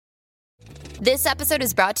This episode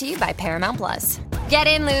is brought to you by Paramount Plus. Get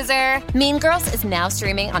in, loser! Mean Girls is now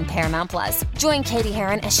streaming on Paramount Plus. Join Katie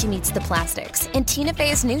Heron as she meets the plastics in Tina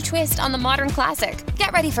Fey's new twist on the modern classic.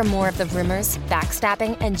 Get ready for more of the rumors,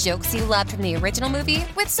 backstabbing, and jokes you loved from the original movie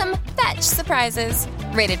with some fetch surprises.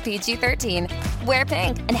 Rated PG-13. Wear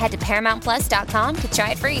pink and head to ParamountPlus.com to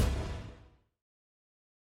try it free.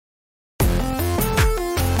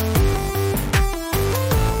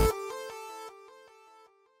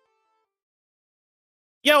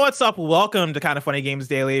 Yo, what's up? Welcome to Kind of Funny Games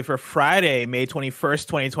Daily for Friday, May 21st,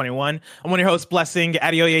 2021. I'm one of your hosts, Blessing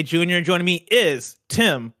Adeoye Jr. Joining me is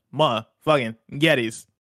Tim fucking Geddes.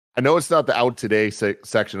 I know it's not the out today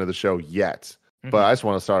section of the show yet, but I just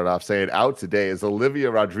want to start it off saying out today is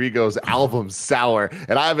Olivia Rodrigo's album Sour,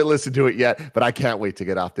 and I haven't listened to it yet, but I can't wait to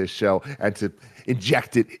get off this show and to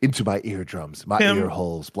inject it into my eardrums, my ear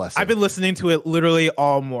holes. Blessing. I've been listening to it literally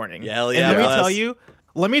all morning. Yeah, and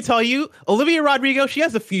let me tell you, Olivia Rodrigo, she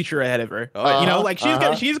has a future ahead of her.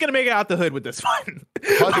 She's gonna make it out the hood with this one.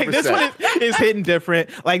 Like, this one is hitting different.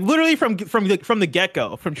 Like literally from the get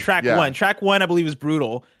go, from track one. Track one, I believe, is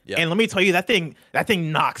brutal. Yeah. And let me tell you, that thing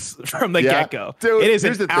knocks from the get go. Dude, it is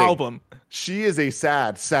an album. She is a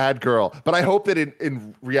sad girl, but I hope that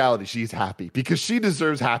in reality she's happy because she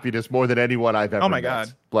deserves happiness more than anyone I've ever met. Oh my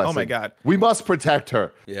god! Blessing. Oh my god! We must protect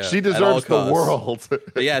her. Yeah, she deserves the world.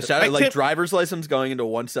 But yeah, shout out like driver's license going into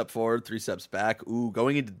 1 step forward, 3 steps back. Ooh,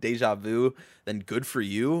 going into deja vu. Then good for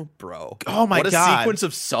you, bro. Oh my god! What a sequence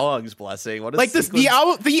of songs, Blessing. What a like this. The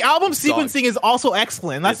album sequencing is also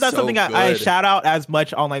excellent. That's not something I shout out as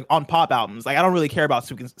much on pop albums. Like I don't really care about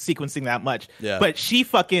sequencing that much. Yeah. But she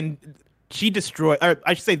destroyed, or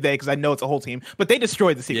I should say they, because I know it's a whole team, but they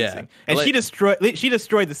destroyed the sequencing, and she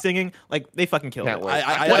destroyed the singing. Like they fucking killed it. What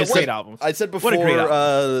a great album! I said before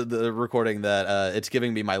the recording that it's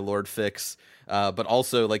giving me my Lord fix, but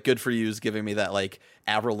also like good for you is giving me that like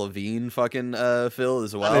Avril Lavigne fucking feel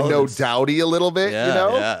as well. And No Doubty a little bit, yeah, you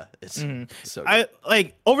know. Yeah, it's so good. I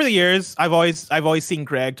like over the years, I've always seen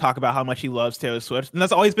Greg talk about how much he loves Taylor Swift, and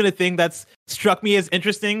that's always been a thing that's struck me as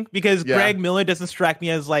interesting because Greg Miller doesn't strike me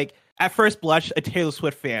as like, at first blush, a Taylor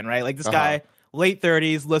Swift fan, right? Like this guy, late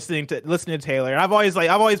 30s, listening to Taylor. And I've always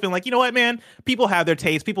been like, you know what, man? People have their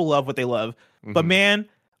taste. People love what they love. But man,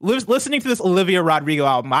 listening to this Olivia Rodrigo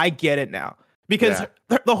album, I get it now because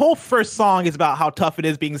the whole first song is about how tough it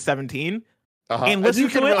is being 17. And listening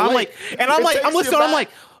to it, I'm like,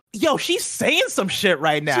 yo, she's saying some shit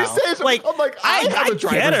right now. She's saying some, like, I'm like, I have a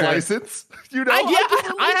driver's license. You know,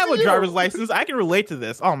 I have a driver's license. I can relate to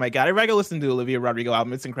this. Oh my god, I gotta listen to the Olivia Rodrigo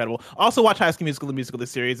album. It's incredible. Also, watch High School Musical, the musical, the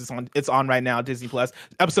series. It's on right now, Disney Plus.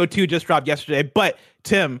 Episode 2 just dropped yesterday. But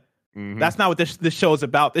Tim, that's not what this show is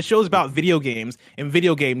about. This show is about video games and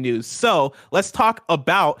video game news. So let's talk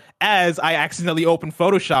about, as I accidentally opened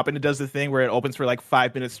Photoshop and it does the thing where it opens for like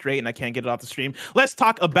 5 minutes straight and I can't get it off the stream. Let's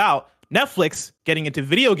talk about Netflix getting into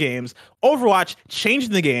video games, Overwatch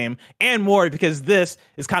changing the game, and more, because this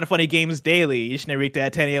is Kind of Funny Games Daily. Each and every weekday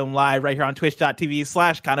at 10 a.m. live right here on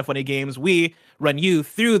twitch.tv/kindoffunnygames. We run you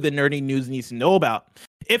through the nerdy news you need to know about.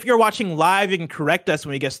 If you're watching live, you can correct us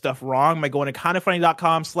when we get stuff wrong by going to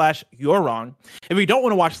kindoffunny.com/you're wrong. If you don't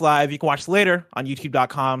want to watch live, you can watch later on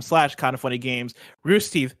youtube.com/kindoffunnygames,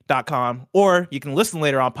 roosterteeth.com, or you can listen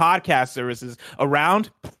later on podcast services around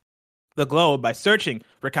the globe by searching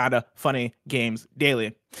for Kinda Funny Games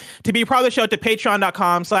Daily. To be part of the show, to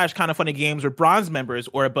patreon.com/kindoffunnygames, where bronze members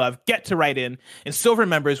or above get to write in, and silver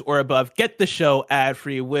members or above get the show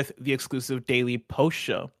ad-free with the exclusive daily post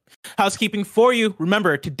show. Housekeeping for you.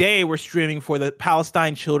 Remember, today we're streaming for the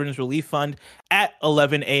Palestine Children's Relief Fund at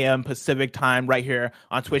 11 a.m. Pacific time right here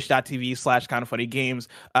on twitch.tv/kindoffunnygames.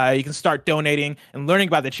 You can start donating and learning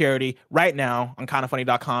about the charity right now on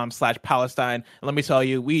kindoffunny.com/Palestine. And let me tell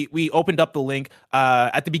you, we opened up the link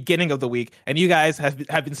at the beginning of the week, and you guys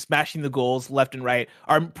have been smashing the goals left and right.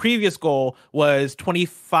 Our previous goal was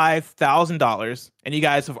 $25,000, and you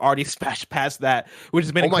guys have already smashed past that, which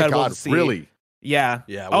has been incredible to see. Really? Yeah.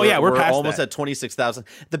 We're past almost that. at 26,000.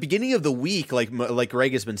 At the beginning of the week, like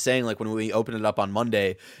Greg has been saying, like when we opened it up on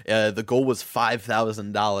Monday, the goal was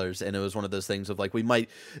 $5,000, and it was one of those things of like we might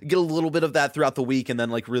get a little bit of that throughout the week, and then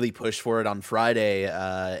like really push for it on Friday,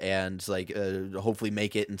 and like hopefully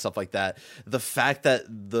make it and stuff like that. The fact that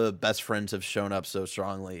the best friends have shown up so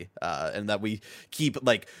strongly, and that we keep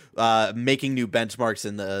like making new benchmarks,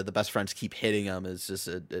 and the best friends keep hitting them is just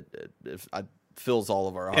fills all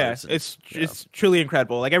of our hearts. Yeah, it's truly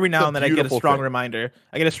incredible. Like every now and then I get a strong reminder.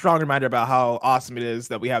 I get a strong reminder about how awesome it is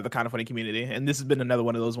that we have the Kind of Funny community. And this has been another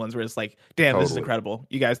one of those ones where it's like, damn, this is incredible.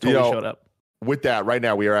 You guys totally showed up. With that, right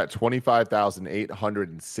now we are at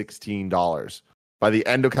 $25,816. by the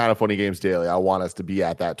end of Kind of Funny Games Daily, I want us to be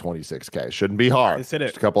at that 26K. Shouldn't be hard. Let's hit it.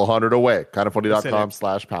 Just a couple hundred away.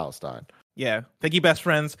 kindoffunny.com/Palestine. Yeah. Thank you, best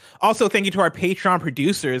friends. Also, thank you to our Patreon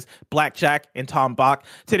producers, Blackjack and Tom Bach.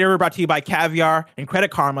 Today, we're brought to you by Caviar and Credit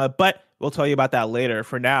Karma, but we'll tell you about that later.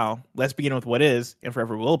 For now, let's begin with what is and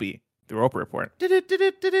forever will be the Roper Report.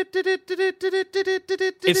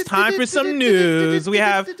 It's time for some news. We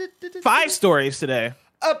have 5 stories today.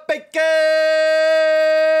 A baker's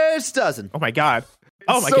dozen. Oh my god.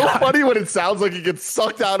 Oh my so god. funny when it sounds like he gets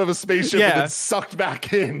sucked out of a spaceship Yeah. and then sucked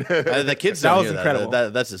back in. The kids That don't was hear incredible.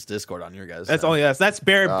 That's just Discord on your guys. That's only us. That's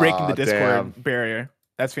Bear breaking the Discord damn. barrier.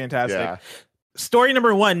 That's fantastic. Yeah. Story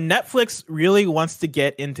number 1, Netflix really wants to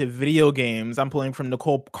get into video games. I'm pulling from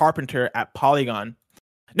Nicole Carpenter at Polygon.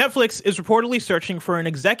 Netflix is reportedly searching for an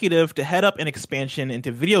executive to head up an expansion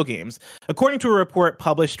into video games, according to a report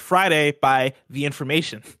published Friday by The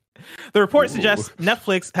Information. The report suggests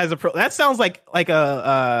Netflix has that sounds like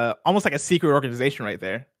a almost like a secret organization right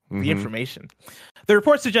there. The Information. The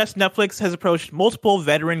report suggests Netflix has approached multiple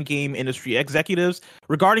veteran game industry executives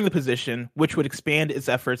regarding the position, which would expand its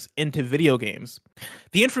efforts into video games.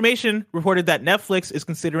 The Information reported that Netflix is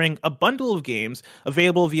considering a bundle of games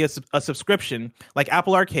available via a subscription, like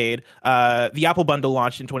Apple Arcade. The Apple Bundle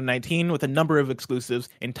launched in 2019 with a number of exclusives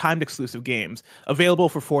and timed exclusive games available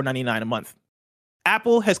for $4.99 a month.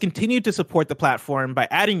 Apple has continued to support the platform by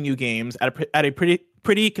adding new games at a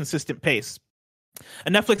pretty consistent pace.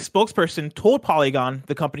 A Netflix spokesperson told Polygon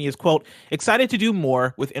the company is, quote, excited to do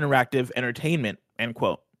more with interactive entertainment, end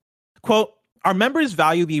quote. Quote, our members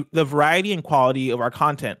value the variety and quality of our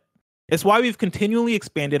content. It's why we've continually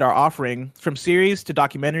expanded our offering from series to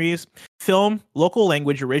documentaries, film, local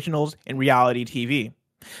language originals, and reality TV.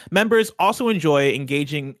 Members also enjoy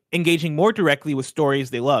engaging more directly with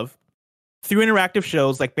stories they love. Through interactive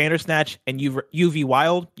shows like Bandersnatch and UV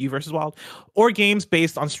Wild, U vs. Wild, or games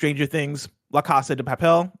based on Stranger Things, La Casa de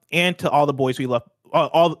Papel, and To All the Boys We Love,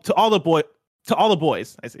 To All the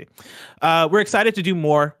Boys, I see. We're excited to do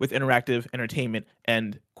more with interactive entertainment,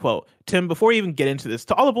 end quote. Tim, before we even get into this,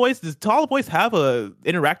 To All the Boys, does To All the Boys have a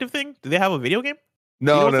interactive thing? Do they have a video game?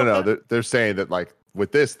 No. They're saying that like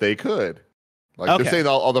with this they could. Like Okay. they're saying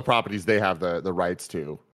all the properties they have the rights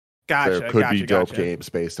to. Gotcha. There could be dope gotcha. games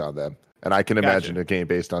based on them. And I can imagine a game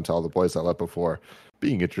based on To All the Boys I Loved Before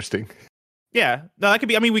being interesting. Yeah, no, that could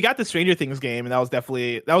be. I mean, we got the Stranger Things game, and that was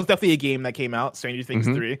definitely a game that came out. Stranger Things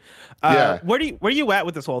 3. Yeah. Where are you at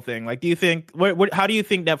with this whole thing? Like, do you think how do you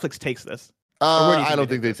think Netflix takes this? I don't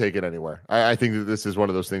think they take it anywhere. I think that this is one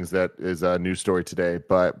of those things that is a news story today,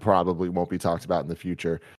 but probably won't be talked about in the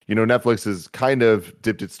future. You know, Netflix has kind of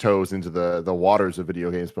dipped its toes into the waters of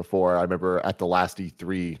video games before. I remember at the last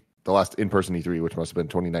E3, the last in-person E3, which must have been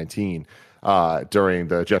 2019, during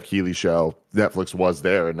the Jeff Keighley show, Netflix was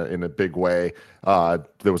there in a big way.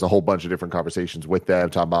 There was a whole bunch of different conversations with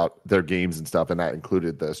them talking about their games and stuff, and that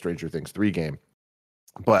included the Stranger Things 3 game.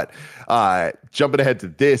 But jumping ahead to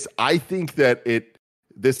this, I think that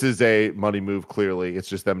this is a money move. Clearly, it's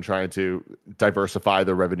just them trying to diversify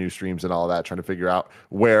their revenue streams and all that, trying to figure out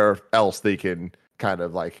where else they can kind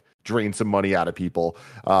of like drain some money out of people.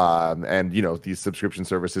 And you know, these subscription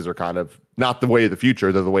services are kind of not the way of the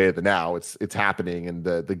future; they're the way of the now. It's happening, and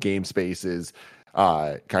the game space is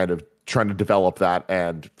kind of trying to develop that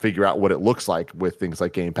and figure out what it looks like with things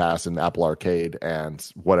like Game Pass and Apple Arcade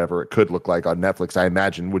and whatever it could look like on Netflix. I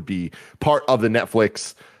imagine would be part of the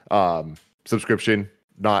Netflix subscription,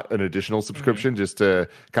 not an additional subscription, just to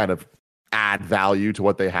kind of add value to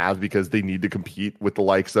what they have, because they need to compete with the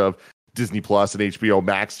likes of Disney Plus and HBO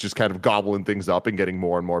Max, just kind of gobbling things up and getting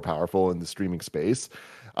more and more powerful in the streaming space.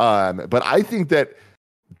 But I think that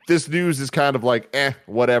this news is kind of like,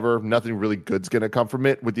 whatever. Nothing really good's going to come from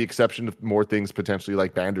it, with the exception of more things potentially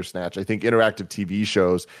like Bandersnatch. I think interactive TV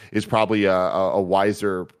shows is probably a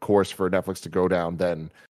wiser course for Netflix to go down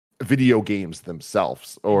than video games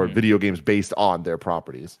themselves, or video games based on their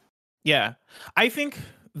properties. Yeah, I think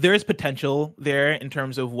there's potential there in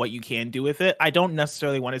terms of what you can do with it. I don't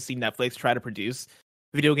necessarily want to see Netflix try to produce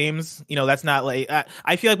video games. You know, that's not like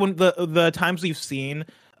I feel like when the times we've seen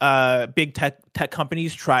big tech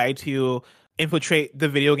companies try to infiltrate the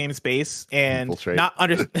video game space and not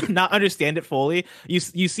understand it fully. You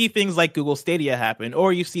see things like Google Stadia happen,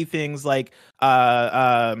 or you see things like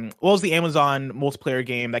what was the Amazon multiplayer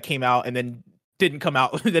game that came out and then didn't come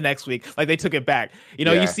out the next week, like they took it back. You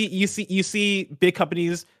know, you see big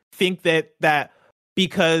companies think that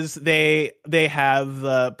because they have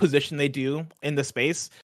the position they do in the space,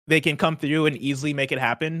 they can come through and easily make it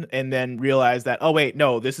happen, and then realize that, oh wait,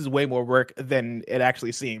 no, this is way more work than it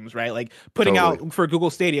actually seems, right? Like putting out for Google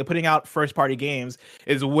Stadia, putting out first party games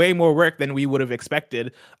is way more work than we would have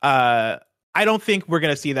expected. I don't think we're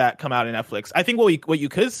gonna see that come out in Netflix. I think what you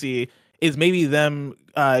could see is maybe them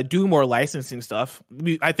do more licensing stuff.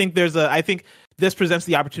 I think this presents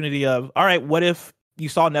the opportunity of, all right, what if you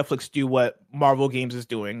saw Netflix do what Marvel Games is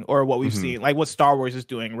doing, or what we've seen, like what Star Wars is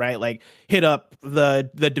doing, right? Like hit up the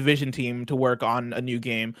Division team to work on a new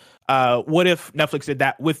game. What if Netflix did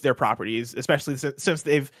that with their properties, especially since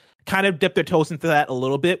they've kind of dipped their toes into that a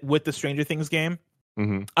little bit with the Stranger Things game?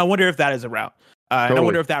 I wonder if that is a route. And I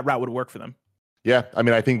wonder if that route would work for them. Yeah, I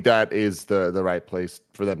mean, I think that is the right place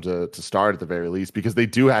for them to start at the very least, because they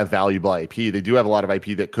do have valuable IP. They do have a lot of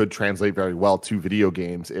IP that could translate very well to video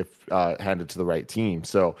games if handed to the right team.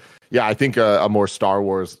 So, yeah, I think a more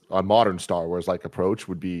modern Star Wars like approach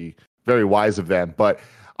would be very wise of them. But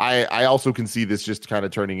I also can see this just kind of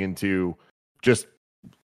turning into just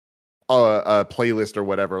a playlist or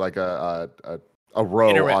whatever, like a row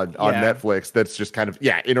on Netflix that's just kind of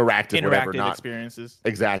interactive whatever, not experiences.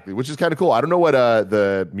 Exactly, which is kind of cool. I don't know what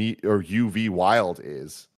the Meet or UV Wild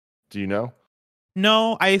is. Do you know?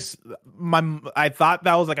 No, I thought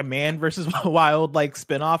that was like a Man versus Wild like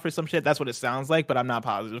spinoff or some shit. That's what it sounds like, but I'm not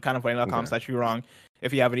positive. Kind of funny.com / you're wrong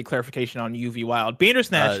if you have any clarification on UV Wild.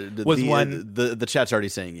 Bandersnatch was one. The chat's already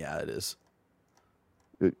saying it is.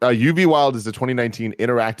 UV Wild is a 2019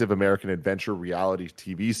 interactive American adventure reality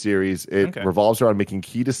TV series. It revolves around making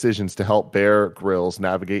key decisions to help Bear Grylls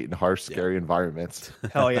navigate in harsh, scary environments.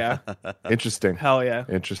 Hell yeah. Interesting. Hell yeah.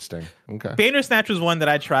 Interesting. Okay. Bandersnatch was one that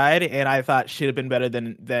I tried and I thought should have been better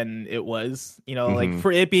than it was. You know, like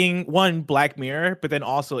for it being one Black Mirror, but then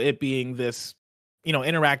also it being this, you know,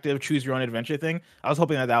 interactive choose your own adventure thing. I was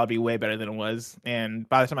hoping that would be way better than it was. And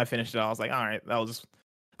by the time I finished it, I was like, all right, that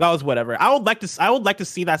was whatever. I would like to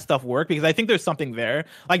see that stuff work, because I think there's something there.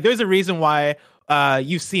 Like there's a reason why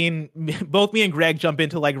you've seen both me and Greg jump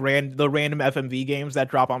into like the random FMV games that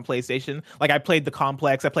drop on PlayStation. Like I played The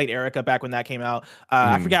Complex, I played Erica back when that came out.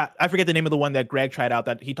 I forget the name of the one that Greg tried out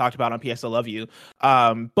that he talked about on PS I Love You.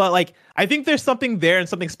 But like I think there's something there and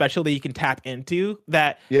something special that you can tap into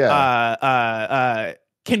that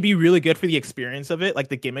can be really good for the experience of it, like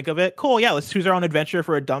the gimmick of it. Cool, yeah, let's choose our own adventure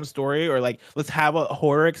for a dumb story, or like let's have a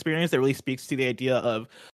horror experience that really speaks to the idea of,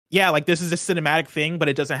 yeah, like this is a cinematic thing, but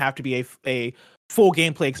it doesn't have to be a full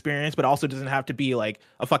gameplay experience, but also doesn't have to be like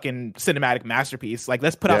a fucking cinematic masterpiece. Like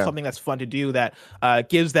let's put out something that's fun to do that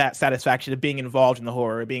gives that satisfaction of being involved in the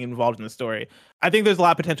horror, being involved in the story. I think there's a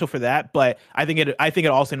lot of potential for that, but I think it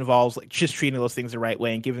also involves like just treating those things the right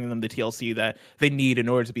way and giving them the TLC that they need in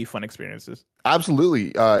order to be fun experiences. Absolutely.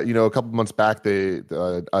 You know, a couple months back,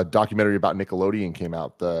 a documentary about Nickelodeon came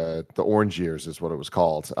out. The Orange Years is what it was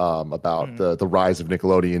called, about the rise of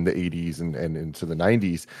Nickelodeon in the 80s and into the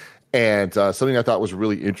 90s. And something I thought was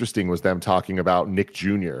really interesting was them talking about Nick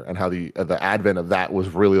Jr. and how the advent of that was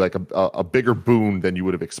really like a bigger boon than you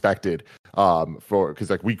would have expected. Because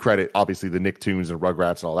like we credit obviously the Nicktoons and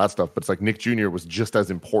Rugrats and all that stuff, but it's like Nick Jr. was just as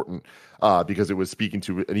important because it was speaking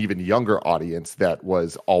to an even younger audience that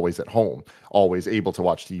was always at home, always able to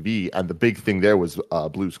watch TV. And the big thing there was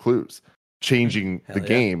Blue's Clues, changing the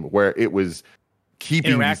game where it was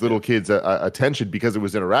keeping these little kids' attention because it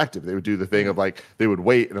was interactive. They would do the thing of like they would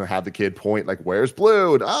wait and have the kid point like, "Where's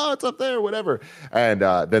Blue?" And it's up there, whatever. And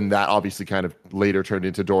then that obviously kind of later turned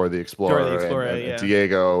into Dora the Explorer, and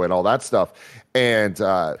Diego and all that stuff. And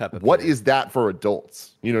what is that for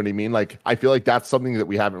adults? You know what I mean? Like I feel like that's something that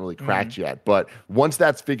we haven't really cracked yet. But once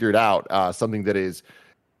that's figured out, something that is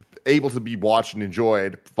able to be watched and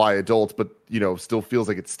enjoyed by adults, but you know, still feels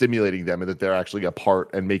like it's stimulating them and that they're actually a part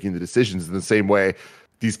and making the decisions in the same way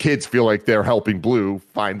these kids feel like they're helping Blue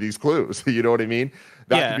find these clues. You know what I mean?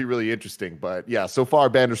 That could be really interesting. But yeah, so far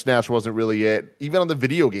Bandersnatch wasn't really it. Even on the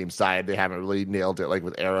video game side, they haven't really nailed it, like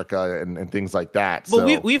with Erica and things like that. Well,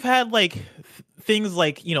 so we've had like things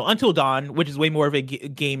like, you know, Until Dawn, which is way more of a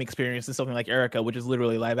game experience than something like Erica, which is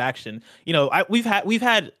literally live action. You know, we've had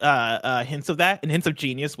hints of that and hints of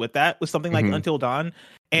genius with something like Until Dawn.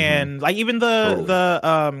 And like even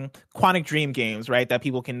the Quantic Dream games, right, that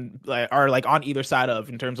people can are like on either side of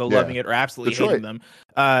in terms of loving it or absolutely hating them.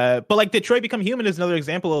 But like Detroit Become Human is another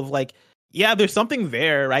example of like, yeah, there's something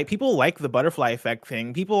there, right? People like the butterfly effect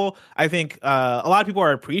thing. I think a lot of people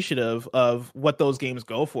are appreciative of what those games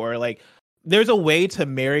go for. Like there's a way to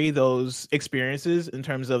marry those experiences in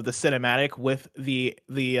terms of the cinematic with the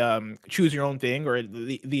choose your own thing or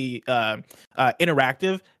the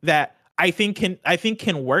interactive that I think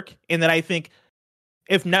can work, and that I think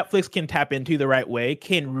if Netflix can tap into the right way,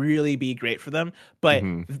 can really be great for them. But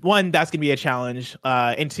one, that's gonna be a challenge,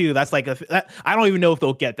 and two, that's like I don't even know if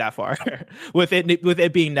they'll get that far with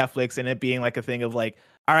it being Netflix and it being like a thing of like,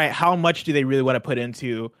 all right, how much do they really want to put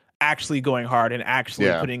into actually going hard and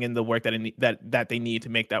actually putting in the work that they need to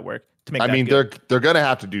make that work. I mean, they're gonna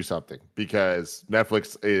have to do something because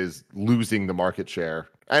Netflix is losing the market share.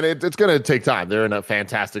 And it's going to take time. They're in a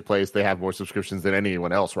fantastic place. They have more subscriptions than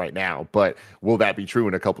anyone else right now. But will that be true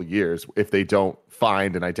in a couple of years if they don't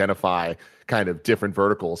find and identify kind of different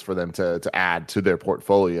verticals for them to add to their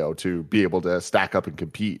portfolio to be able to stack up and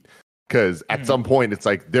compete? Because at some point, it's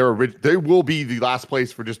like they will be the last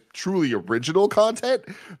place for just truly original content.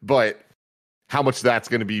 But how much that's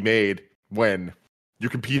going to be made when you're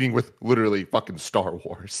competing with literally fucking Star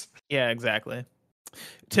Wars? Yeah, exactly.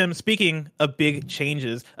 Tim, speaking of big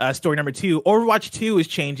changes, story number 2, Overwatch 2 is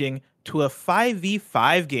changing to a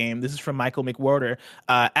 5v5 game. This is from Michael McWhorter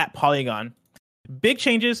at Polygon. Big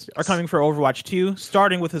changes are coming for Overwatch 2,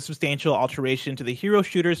 starting with a substantial alteration to the hero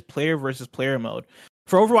shooter's player versus player mode.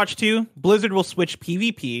 For Overwatch 2, Blizzard will switch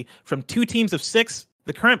PvP from 2 teams of 6,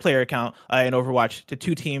 the current player count in Overwatch, to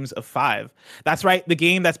 2 teams of 5. That's right, the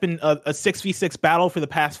game that's been a 6v6 battle for the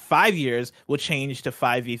past 5 years will change to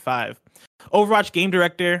 5v5. Overwatch game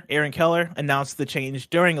director Aaron Keller announced the change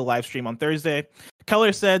during a live stream on Thursday.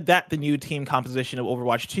 Keller said that the new team composition of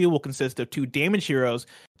Overwatch 2 will consist of 2 damage heroes,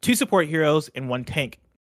 2 support heroes, and 1 tank.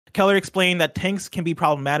 Keller explained that tanks can be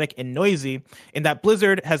problematic and noisy, and that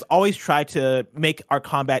Blizzard has always tried to make our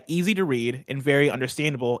combat easy to read and very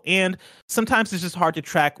understandable, and sometimes it's just hard to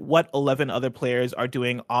track what 11 other players are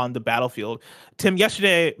doing on the battlefield. Tim,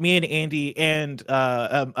 yesterday, me and Andy and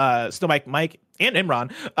Still Mike and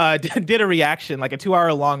Imran did a reaction, like a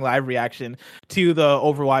 2-hour-long live reaction to the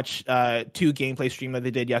Overwatch 2 gameplay stream that they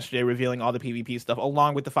did yesterday, revealing all the PvP stuff,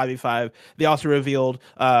 along with the 5v5. They also revealed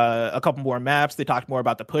a couple more maps. They talked more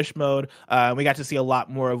about the push mode. We got to see a lot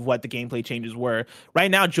more of what the gameplay changes were. Right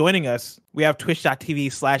now, joining us, we have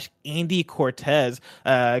twitch.tv/Andy Cortez,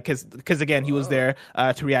 because again, he was there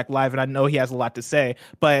to react live, and I know he has a lot to say.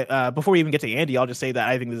 But before we even get to Andy, I'll just say that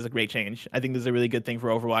I think this is a great change. I think this is a really good thing for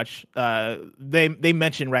Overwatch. They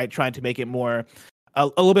mentioned, right, trying to make it more a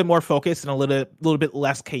little bit more focused and a little bit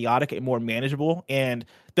less chaotic and more manageable, and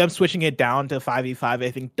them switching it down to 5v5 I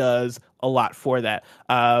think does a lot for that.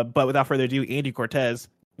 But without further ado, Andy Cortez,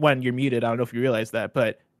 when you're muted, I don't know if you realize that,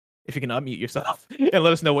 but if you can unmute yourself and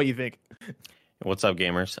let us know what you think. What's up,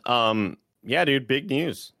 gamers? Yeah, dude, big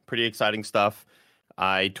news. Pretty exciting stuff.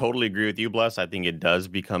 I totally agree with you, Bless. I think it does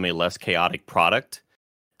become a less chaotic product.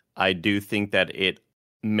 I do think that it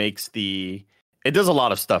does a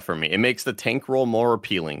lot of stuff for me. It makes the tank role more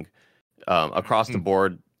appealing. Across the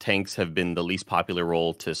board, tanks have been the least popular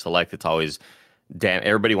role to select. It's always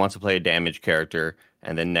everybody wants to play a damage character,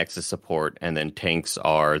 and then next is support, and then tanks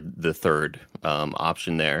are the third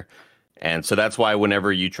option there. And so that's why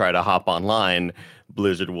whenever you try to hop online,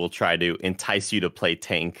 Blizzard will try to entice you to play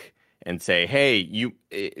tank and say, hey, you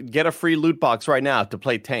get a free loot box right now to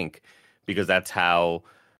play tank, because that's how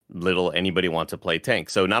little anybody wants to play tank.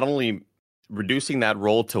 So not only reducing that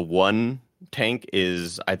role to 1 tank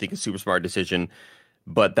is, I think, a super smart decision,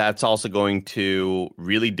 but that's also going to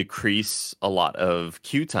really decrease a lot of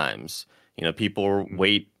queue times. You know, people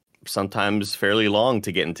wait sometimes fairly long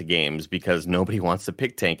to get into games because nobody wants to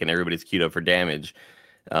pick tank and everybody's queued up for damage.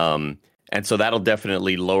 And so that'll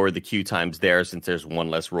definitely lower the queue times there, since there's 1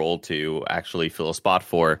 less role to actually fill a spot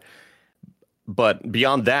for. But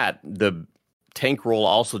beyond that, the tank role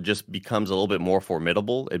also just becomes a little bit more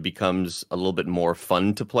formidable. It becomes a little bit more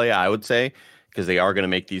fun to play, I would say, because they are going to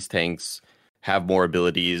make these tanks have more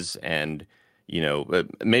abilities, and, you know,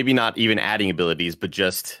 maybe not even adding abilities, but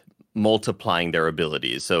just multiplying their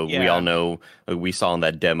abilities. So we all know, we saw in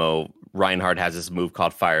that demo, Reinhardt has this move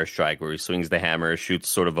called Fire Strike, where he swings the hammer, shoots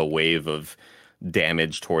sort of a wave of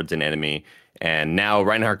damage towards an enemy. And now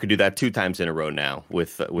Reinhardt could do that 2 times in a row now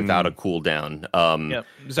without a cooldown.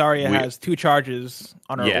 Zarya has 2 charges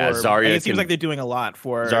on her orb. Zarya it seems like they're doing a lot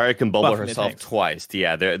for Zarya can bubble herself twice.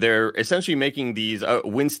 Yeah, they're essentially making these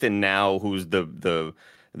Winston now, who's the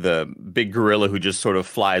big gorilla who just sort of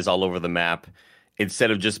flies all over the map,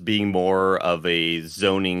 instead of just being more of a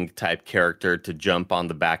zoning type character to jump on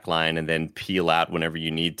the back line and then peel out whenever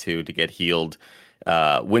you need to get healed.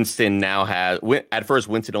 Winston now has, at first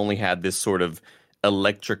Winston only had this sort of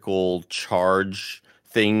electrical charge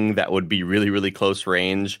thing that would be really, really close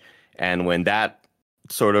range. And when that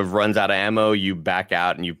sort of runs out of ammo, you back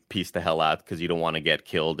out and you piece the hell out because you don't want to get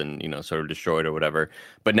killed and, you know, sort of destroyed or whatever.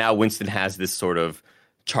 But now Winston has this sort of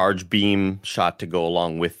charge beam shot to go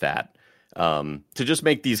along with that, to just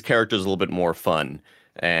make these characters a little bit more fun.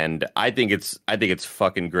 And I think it's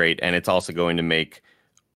fucking great, and it's also going to make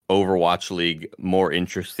Overwatch League more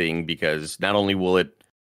interesting because not only will it,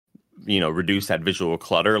 reduce that visual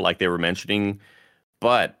clutter like they were mentioning,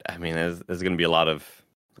 but I mean, there's going to be a lot of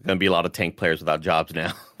tank players without jobs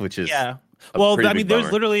now, which is Well, I mean,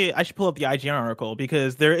 there's literally, I should pull up the IGN article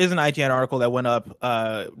because there is an IGN article that went up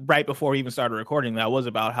right before we even started recording that was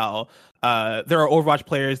about how there are Overwatch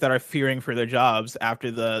players that are fearing for their jobs after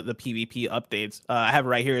the PvP updates. I have it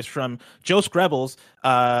right here. It's from Joe Screbbles.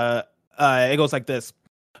 It goes like this.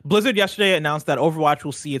 Blizzard yesterday announced that Overwatch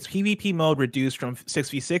will see its PvP mode reduced from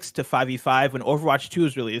 6v6 to 5v5 when Overwatch 2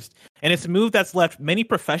 is released, and it's a move that's left many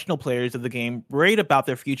professional players of the game worried about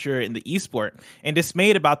their future in the esport and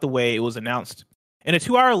dismayed about the way it was announced. In a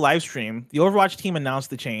 2-hour live stream, the Overwatch team announced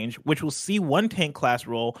the change, which will see one tank class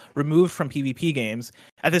role removed from PvP games.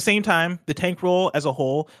 At the same time, the tank role as a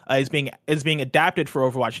whole is being adapted for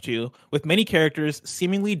Overwatch 2, with many characters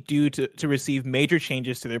seemingly due to receive major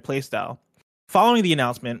changes to their playstyle. Following the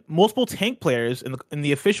announcement, multiple tank players in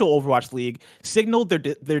the official Overwatch League signaled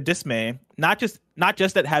their dismay, not just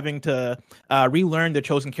at having to relearn their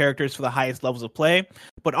chosen characters for the highest levels of play,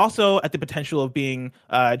 but also at the potential of being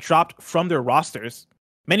dropped from their rosters.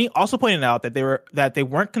 Many also pointed out that they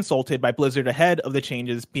weren't consulted by Blizzard ahead of the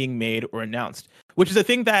changes being made or announced, which is a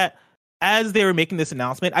thing that, as they were making this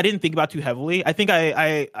announcement, I didn't think about too heavily. I think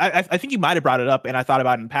I think you might have brought it up, and I thought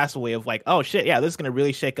about it in a passive way of like, oh shit, yeah, this is going to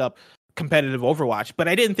really shake up competitive Overwatch, but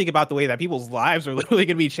I didn't think about the way that people's lives are literally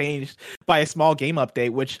going to be changed by a small game update,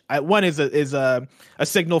 which one is a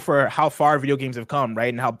signal for how far video games have come, right,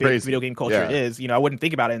 and how big video game culture is. I wouldn't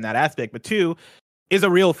think about it in that aspect, but two is a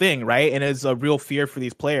real thing, right, and is a real fear for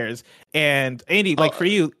these players. And Andy, for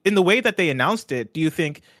you, in the way that they announced it, do you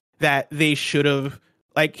think that they should have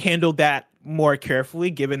handled that more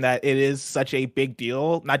carefully, given that it is such a big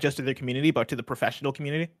deal, not just to their community, but to the professional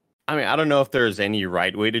community? I mean, I don't know if there's any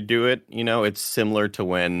right way to do it. It's similar to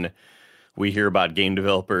when we hear about game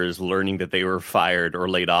developers learning that they were fired or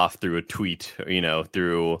laid off through a tweet,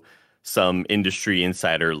 through some industry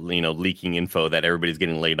insider, leaking info that everybody's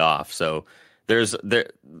getting laid off. So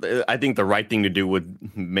I think the right thing to do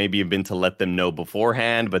would maybe have been to let them know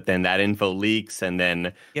beforehand, but then that info leaks and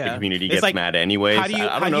then the community gets mad anyways. I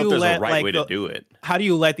don't know if there's a right way to do it. How do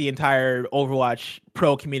you let the entire Overwatch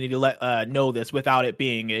Pro community know this without it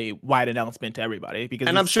being a wide announcement to everybody? Because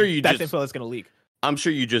I'm sure that's info that's going to leak. I'm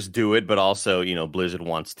sure you just do it, but also, Blizzard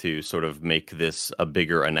wants to sort of make this a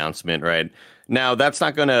bigger announcement, right? Now, that's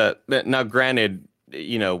not going to... Now, granted,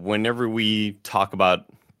 whenever we talk about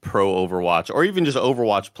pro Overwatch or even just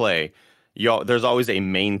Overwatch play, there's always a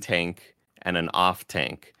main tank and an off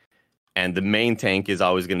tank, and the main tank is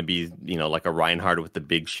always going to be like a Reinhardt with the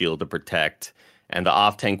big shield to protect, and the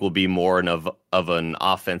off tank will be more of an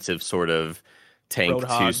offensive sort of tank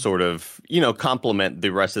Roadhog to sort of complement the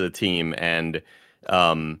rest of the team. And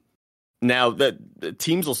now the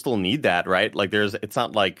teams will still need that, right? Like it's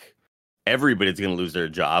not like everybody's going to lose their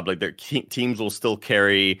job. Like their teams will still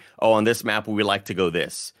carry, on this map we like to go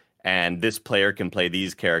this, and this player can play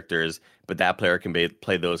these characters, but that player can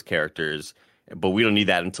play those characters, but we don't need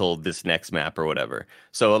that until this next map or whatever.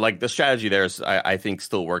 So the strategy there is, I think,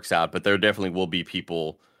 still works out, but there definitely will be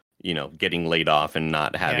people getting laid off and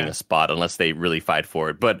not having a spot unless they really fight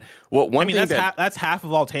for it. But that's half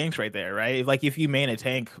of all tanks right there, right? Like if you main a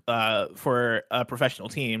tank for a professional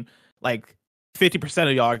team, 50%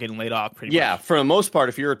 of y'all are getting laid off pretty much. Yeah, for the most part,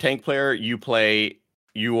 if you're a tank player,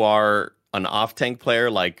 you are an off-tank player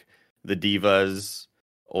like the Divas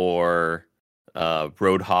or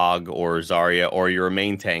Roadhog or Zarya, or you're a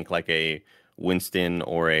main tank like a Winston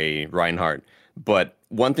or a Reinhardt. But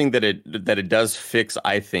one thing that it does fix,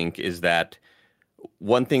 I think, is that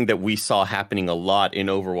one thing that we saw happening a lot in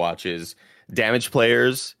Overwatch is damage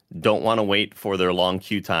players don't want to wait for their long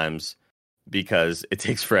queue times, because it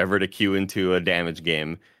takes forever to queue into a damage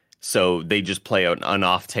game. So they just play an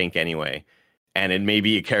off tank anyway. And it may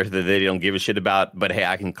be a character that they don't give a shit about, but hey,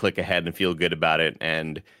 I can click ahead and feel good about it.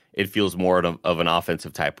 And it feels more of an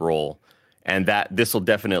offensive type role. And this will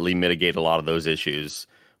definitely mitigate a lot of those issues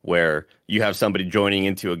where you have somebody joining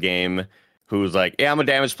into a game who's like, yeah, I'm a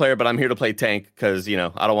damage player, but I'm here to play tank because, I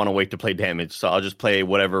don't want to wait to play damage. So I'll just play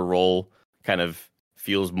whatever role kind of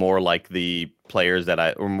feels more like the players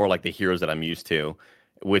or more like the heroes that I'm used to,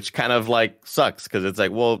 which kind of sucks because it's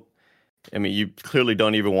like, well, I mean, you clearly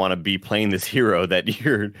don't even want to be playing this hero that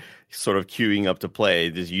you're sort of queuing up to play.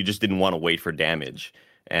 You just didn't want to wait for damage.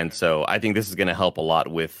 And so I think this is going to help a lot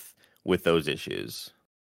with those issues.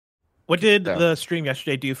 What did the stream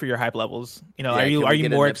yesterday do for your hype levels? Are you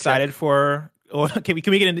more excited for or can we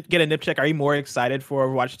get a nip check? Are you more excited for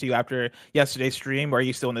Overwatch 2 after yesterday's stream, or are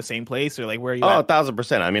you still in the same place, or like where are you? Oh, at?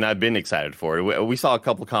 1,000%. I mean, I've been excited for it. We saw a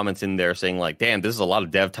couple comments in there saying like, "Damn, this is a lot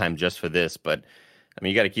of dev time just for this." But I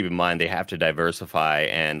mean, you got to keep in mind they have to diversify,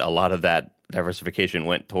 and a lot of that diversification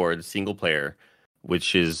went towards single player,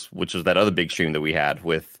 which was that other big stream that we had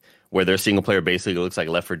with where their single player basically looks like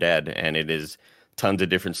Left 4 Dead, and it is tons of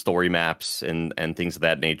different story maps and things of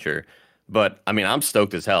that nature. But I mean, I'm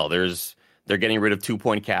stoked as hell. They're getting rid of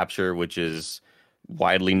 2-point capture, which is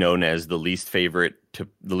widely known as the least favorite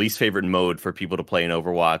mode for people to play in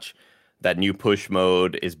Overwatch. That new push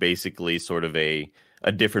mode is basically sort of a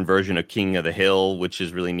different version of King of the Hill, which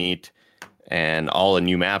is really neat. And all the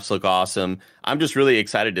new maps look awesome. I'm just really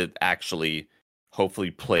excited to actually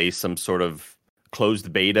hopefully play some sort of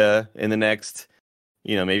closed beta in the next,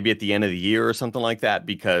 maybe at the end of the year or something like that,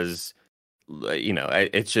 because,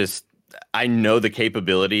 it's just, I know the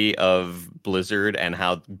capability of Blizzard and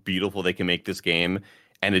how beautiful they can make this game.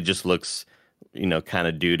 And it just looks, kind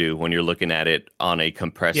of doo-doo when you're looking at it on a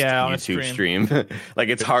compressed YouTube stream. Like,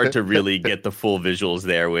 it's hard to really get the full visuals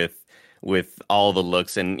there with all the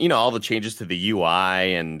looks and, all the changes to the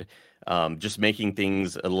UI and just making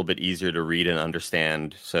things a little bit easier to read and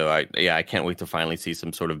understand. So I can't wait to finally see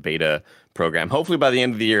some sort of beta program. Hopefully by the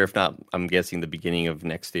end of the year, if not, I'm guessing the beginning of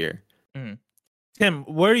next year. Mm. Tim,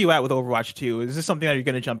 where are you at with Overwatch 2? Is this something that you're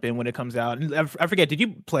going to jump in when it comes out? And I forget, did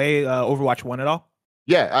you play Overwatch 1 at all?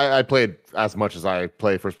 Yeah, I played as much as I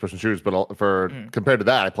play first-person shooters, but compared to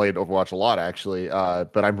that, I played Overwatch a lot, actually.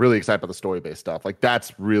 But I'm really excited about the story-based stuff. Like,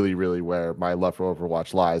 that's really, really where my love for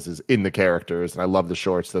Overwatch lies, is in the characters, and I love the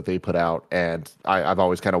shorts that they put out, and I've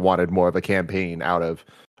always kind of wanted more of a campaign out of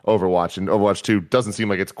Overwatch, and Overwatch 2 doesn't seem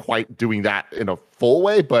like it's quite doing that in a full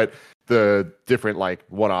way, but the different, like,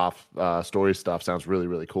 one-off story stuff sounds really,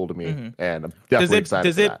 really cool to me, and I'm definitely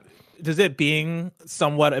excited for that. Does it being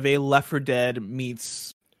somewhat of a Left 4 Dead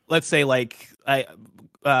meets, let's say, like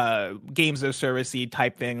games of service-y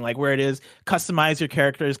type thing, like where it is customize your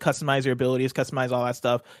characters, customize your abilities, customize all that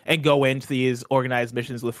stuff, and go into these organized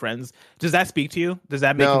missions with friends? Does that speak to you? Does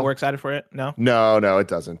that make you more excited for it? No, it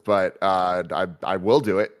doesn't. But I will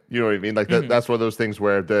do it. You know what I mean? Like that's one of those things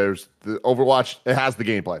where there's the Overwatch. It has the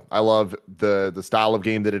gameplay. I love the style of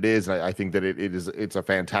game that it is, and I think that it's a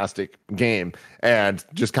fantastic game. And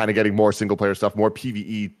just kind of getting more single player stuff, more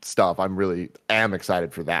PvE stuff. I'm really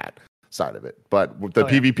excited for that side of it. But the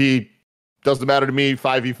PvP doesn't matter to me.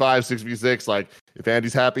 5v5, 6v6. Like, if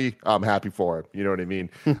Andy's happy, I'm happy for him. You know what I mean?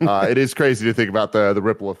 It is crazy to think about the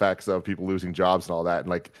ripple effects of people losing jobs and all that, and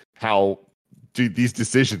like how these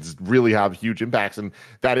decisions really have huge impacts. And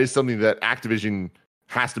that is something that Activision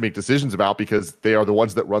has to make decisions about, because they are the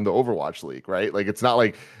ones that run the Overwatch League, right? Like, it's not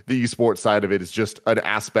like the esports side of it is just an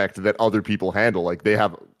aspect that other people handle. Like, they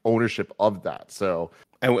have ownership of that. So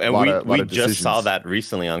And we just saw that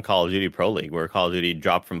recently on Call of Duty Pro League, where Call of Duty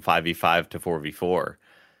dropped from 5v5 to 4v4.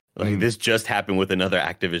 Like, this just happened with another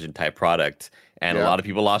Activision type product, and a lot of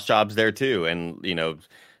people lost jobs there too. And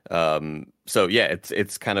so yeah,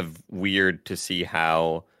 it's kind of weird to see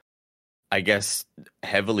how, I guess,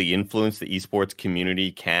 heavily influenced the esports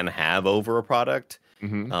community can have over a product.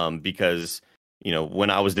 Because when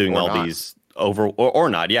I was doing these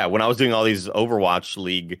when I was doing all these Overwatch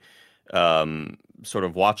League sort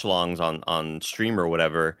of watch-alongs on stream or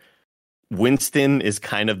whatever, Winston is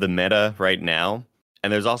kind of the meta right now,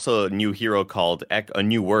 and there's also a new hero called Echo,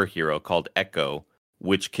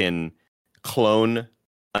 which can clone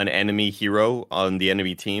an enemy hero on the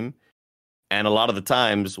enemy team. And a lot of the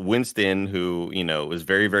times, Winston, who is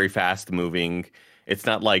very, very fast moving, it's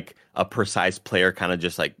not like a precise player kind of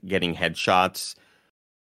just like getting headshots.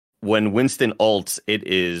 When Winston ults, it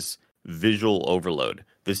is visual overload.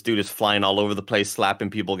 This dude is flying all over the place, slapping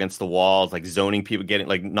people against the walls, like zoning people,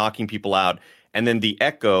 knocking people out. And then the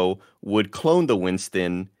Echo would clone the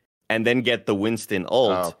Winston and then get the Winston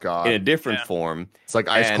ult in a different form. It's like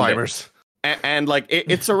Ice Climbers. And like,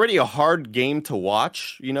 it's already a hard game to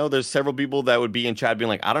watch. There's several people that would be in chat being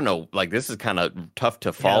like, I don't know, like, this is kind of tough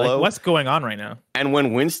to follow. Like, what's going on right now? And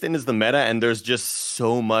when Winston is the meta and there's just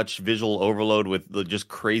so much visual overload with just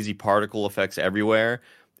crazy particle effects everywhere,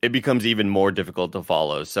 it becomes even more difficult to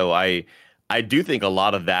follow. So I do think a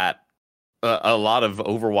lot of that, a lot of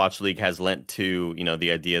Overwatch League has lent to,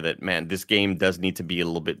 the idea that, man, this game does need to be a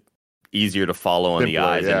little bit easier to follow on the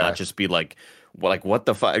eyes and not just be like what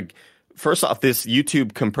the fuck. First off, this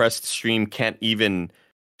YouTube compressed stream can't even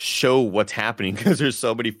show what's happening because there's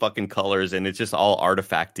so many fucking colors and it's just all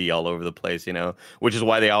artifacty all over the place, which is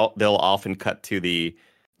why they'll often cut to the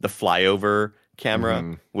flyover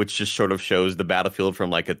camera, which just sort of shows the battlefield from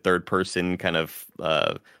like a third person kind of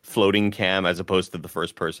floating cam as opposed to the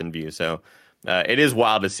first person view. So it is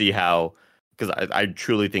wild to see how, because I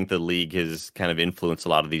truly think the league has kind of influenced a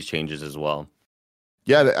lot of these changes as well.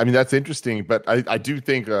 Yeah, I mean, that's interesting, but I do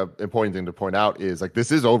think an important thing to point out is like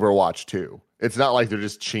this is Overwatch 2. It's not like they're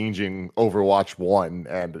just changing Overwatch 1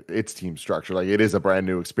 and its team structure. Like it is a brand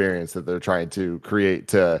new experience that they're trying to create.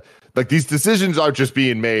 To like these decisions aren't just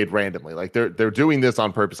being made randomly. Like they're doing this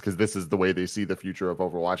on purpose because this is the way they see the future of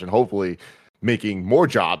Overwatch, and hopefully making more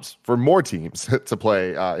jobs for more teams to play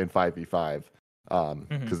in 5v5.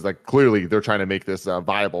 Because like clearly they're trying to make this a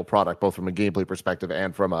viable product, both from a gameplay perspective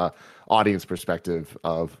and from a audience perspective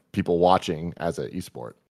of people watching as an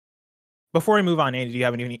esport. Before we move on, Andy, do you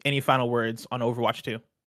have any final words on Overwatch 2?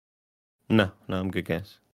 No, I'm good,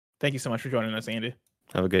 guys. Thank you so much for joining us, Andy.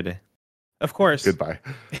 Have a good day. Of course. Goodbye.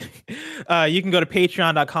 You can go to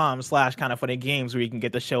patreon.com/kindoffunnygames where you can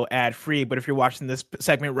get the show ad free. But if you're watching this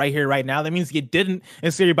segment right here, right now, that means you didn't.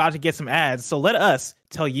 And so you're about to get some ads. So let us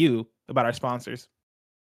tell you about our sponsors.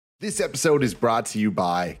 This episode is brought to you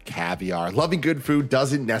by Caviar. Loving good food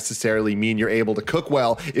doesn't necessarily mean you're able to cook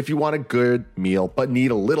well. If you want a good meal but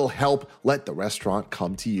need a little help, let the restaurant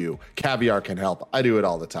come to you. Caviar can help. I do it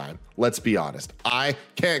all the time. Let's be honest. I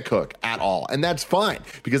can't cook at all, and that's fine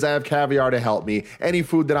because I have Caviar to help me. Any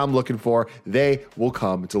food that I'm looking for, they will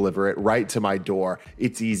come deliver it right to my door.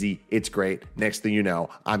 It's easy. It's great. Next thing you know,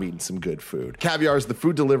 I'm eating some good food. Caviar is the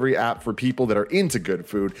food delivery app for people that are into good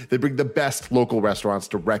food. They bring the best local restaurants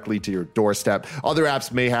directly to your doorstep. Other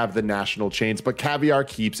apps may have the national chains, but Caviar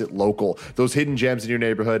keeps it local. Those hidden gems in your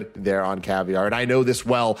neighborhood, they're on Caviar. And I know this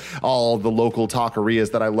well. All the local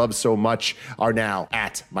taquerias that I love so much are now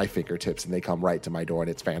at my fingertips, and they come right to my door, and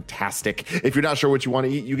it's fantastic. If you're not sure what you want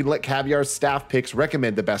to eat, you can let Caviar's staff picks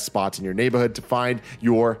recommend the best spots in your neighborhood to find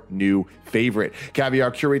your new favorite.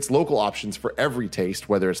 Caviar curates local options for every taste,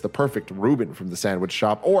 whether it's the perfect Reuben from the sandwich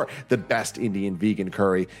shop or the best Indian vegan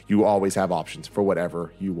curry. You always have options for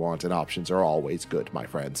whatever you want, and options are always good, my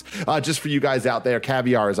friends. Just for you guys out there,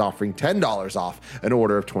 Caviar is offering $10 off an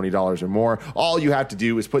order of $20 or more. All you have to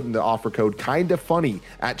do is put in the offer code KINDAFUNNY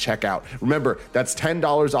at checkout. Remember, that's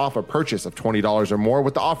 $10 off a purchase of $20 or more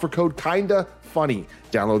with the offer code KINDAFUNNY.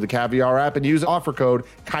 Download the Caviar app and use offer code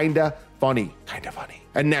KINDAFUNNY. Kinda funny.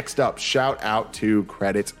 And next up, shout out to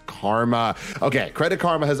Credit Karma. Okay, Credit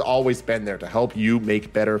Karma has always been there to help you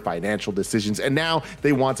make better financial decisions, and now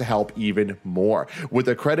they want to help even more. With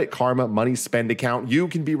a Credit Karma money spend account, you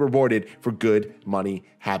can be rewarded for good money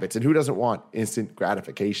habits. And who doesn't want instant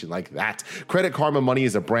gratification like that? Credit Karma Money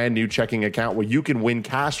is a brand new checking account where you can win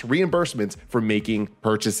cash reimbursements for making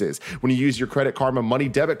purchases. When you use your Credit Karma Money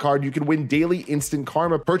debit card, you can win daily instant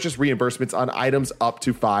Karma purchase reimbursements on items up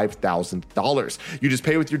to $5,000. You just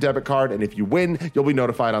pay with your debit card, and if you win, you'll be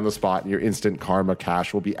notified on the spot, and your instant Karma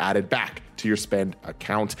cash will be added back to your spend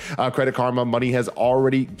account. Credit Karma Money has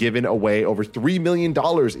already given away over $3 million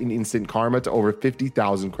in instant Karma to over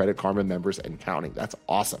 50,000 Credit Karma members and counting. That's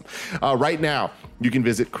awesome. Right now, you can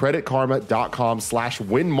visit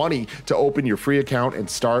creditkarma.com/winmoney to open your free account and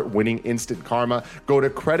start winning instant Karma. Go to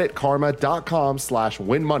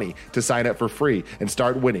creditkarma.com/winmoney to sign up for free and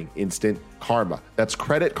start winning instant Karma. That's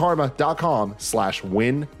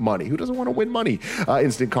creditkarma.com/winmoney. Who doesn't want to win money?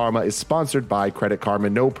 Instant Karma is sponsored by Credit Karma.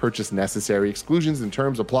 No purchase necessary. Exclusions and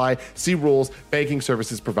terms apply. See rules. Banking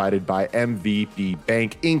services provided by MVP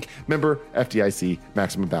Bank Inc. Member FDIC.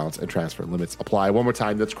 Maximum balance and transfer limits apply. One more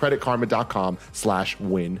time. That's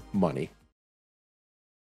creditkarma.com/winmoney.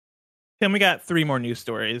 Tim, we got 3 more news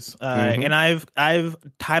stories, and I've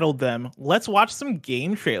titled them "Let's Watch Some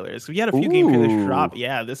Game Trailers." We had a few game trailers drop,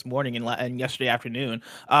 this morning and yesterday afternoon.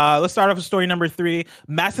 Let's start off with story number 3.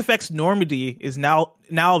 Mass Effect's Normandy is now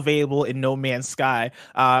available in No Man's Sky.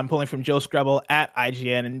 I'm pulling from Joe Screbble at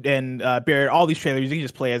IGN, and Barrett. All these trailers you can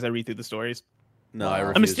just play as I read through the stories. No, I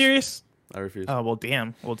refuse. I refuse. Oh, well,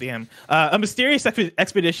 damn. A mysterious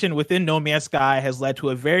expedition within No Man's Sky has led to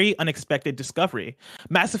a very unexpected discovery.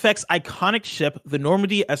 Mass Effect's iconic ship, the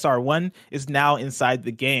Normandy SR-1, is now inside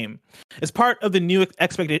the game. As part of the new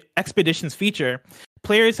expeditions feature,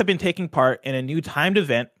 players have been taking part in a new timed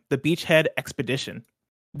event, the Beachhead Expedition.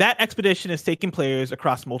 That expedition is taking players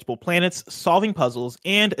across multiple planets, solving puzzles,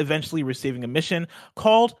 and eventually receiving a mission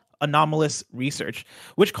called Anomalous Research,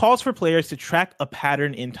 which calls for players to track a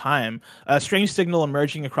pattern in time, a strange signal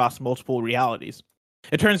emerging across multiple realities.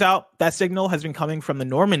 It turns out that signal has been coming from the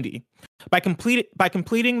Normandy. By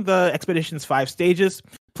completing the expedition's 5 stages,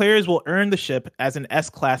 players will earn the ship as an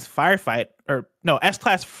S-class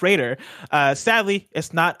S-class freighter. Sadly,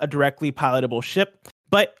 it's not a directly pilotable ship,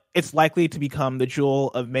 but it's likely to become the jewel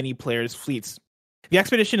of many players' fleets. The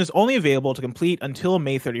expedition is only available to complete until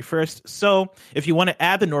May 31st, so if you want to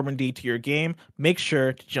add the Normandy to your game, make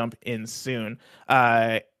sure to jump in soon.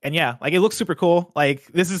 And yeah, like, it looks super cool. Like,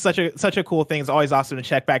 this is such a cool thing. It's always awesome to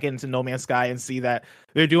check back into No Man's Sky and see that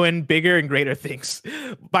they're doing bigger and greater things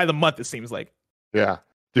by the month, it seems like. Yeah.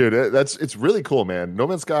 Dude, it's really cool, man. No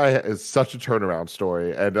Man's Sky is such a turnaround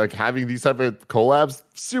story, and like having these type of collabs,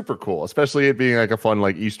 super cool. Especially it being like a fun,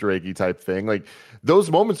 like Easter eggy type thing. Like, those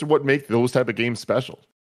moments are what make those type of games special.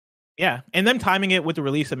 Yeah, and them timing it with the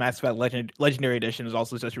release of Mass Effect Legendary Edition is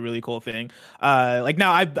also such a really cool thing. Like,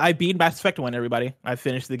 now I beat Mass Effect 1, everybody. I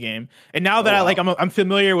finished the game, and now that I'm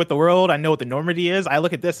familiar with the world, I know what the Normandy is. I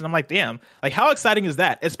look at this and I'm like, damn, like, how exciting is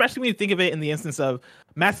that? Especially when you think of it in the instance of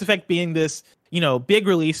Mass Effect being this, big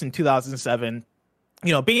release in 2007.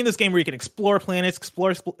 Being this game where you can explore planets,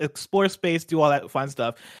 explore space, do all that fun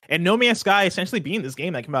stuff. And No Man's Sky essentially being this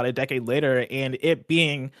game that came out a decade later, and it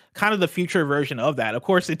being kind of the future version of that. Of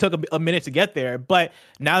course, it took a minute to get there, but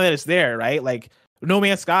now that it's there, right? Like, No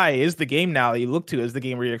Man's Sky is the game now that you look to as the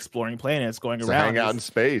game where you're exploring planets, going around, hang out in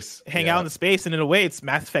space, out in space, and in a way, it's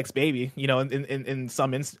Mass Effect's baby. In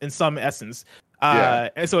some essence.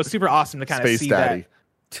 And so it's super awesome to kind of see Daddy. that.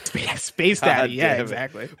 Space Daddy, yeah,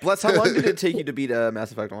 exactly. Bless, how long did it take you to beat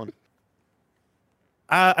Mass Effect 1?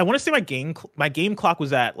 I want to say my game clock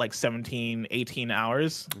was at like 17, 18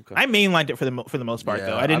 hours. Okay. I mainlined it for the most part,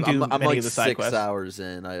 though. I didn't do many like of the side quests. 6 hours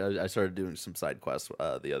in. I started doing some side quests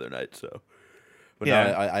the other night, so. But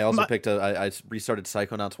yeah, no, I also I restarted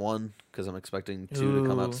Psychonauts 1 because I'm expecting 2 to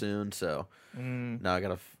come out soon. So now I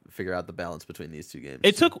gotta figure out the balance between these two games.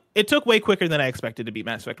 It took way quicker than I expected to beat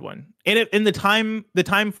Mass Effect 1, and the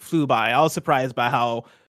time flew by. I was surprised by how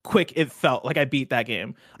quick it felt. Like, I beat that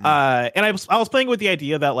game, and I was playing with the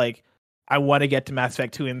idea that, like, I want to get to Mass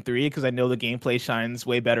Effect 2 and 3 because I know the gameplay shines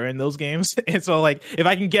way better in those games. And so, like, if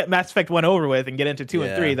I can get Mass Effect 1 over with and get into 2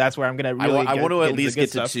 and 3, that's where I'm going to really I want to at least get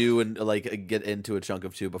to stuff. 2 and, like, get into a chunk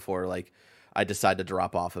of 2 before, like, I decide to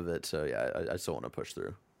drop off of it. So, yeah, I still want to push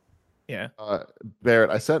through. Yeah. Barrett,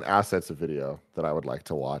 I sent Assets a video that I would like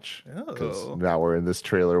to watch. Because now we're in this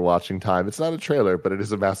trailer watching time. It's not a trailer, but it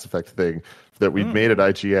is a Mass Effect thing that we made at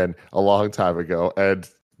IGN a long time ago. And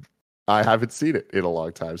I haven't seen it in a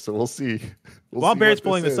long time, so we'll see. While Barrett's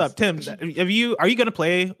pulling this up, Tim, are you going to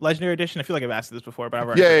play Legendary Edition? I feel like I've asked this before, but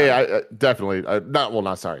definitely.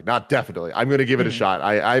 Not definitely. I'm going to give it a shot.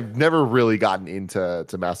 I've never really gotten into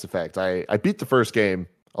Mass Effect. I beat the first game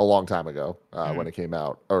a long time ago when it came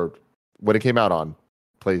out, or when it came out on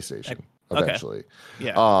PlayStation. Eventually,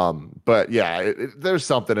 yeah. But yeah, there's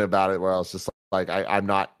something about it where I was just like, I'm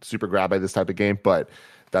not super grabbed by this type of game, but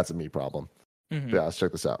that's a me problem. Yeah, let's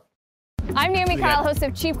check this out. I'm Naomi Kyle, host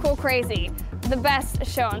of Cheap Cool Crazy, the best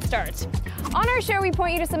show on Start. On our show, we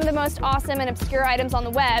point you to some of the most awesome and obscure items on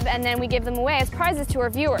the web, and then we give them away as prizes to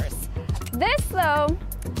our viewers. This, though,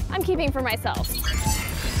 I'm keeping for myself.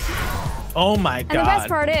 Oh my god! And the best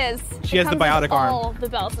part is, she has the biotic arm. All the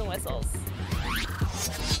bells and whistles.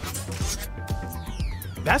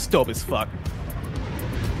 That's dope as fuck.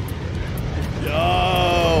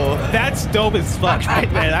 Yo, that's dope as fuck right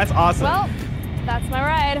there. That's awesome. Well, that's my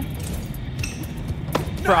ride.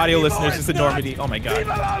 For audio listeners, it's the Normandy. Oh my god.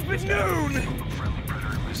 What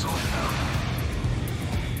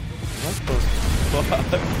the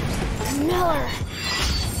fuck? Miller.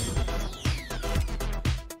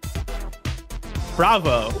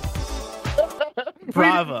 Bravo.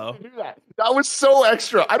 Bravo. That was so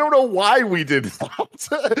extra. I don't know why we did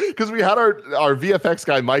that. Because we had our VFX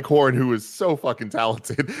guy, Mike Horn, who was so fucking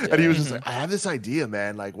talented. And he was just like, I have this idea,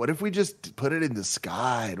 man. Like, what if we just put it in the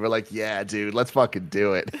sky? And we're like, yeah, dude, let's fucking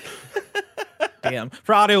do it. Damn.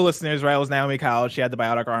 For audio listeners, right, it was Naomi Kyle. She had the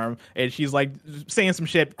biotic arm, and she's like saying some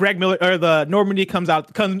shit. Greg Miller, or the Normandy comes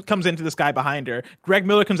into the sky behind her. Greg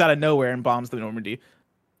Miller comes out of nowhere and bombs the Normandy.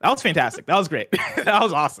 That was fantastic. That was great. That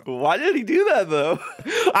was awesome. Why did he do that though?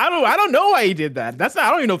 I don't know why he did that. I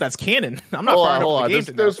don't even know if that's canon. I'm not far enough in the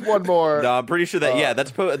game. There's one more. No, I'm pretty sure that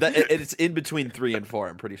it's in between 3 and 4.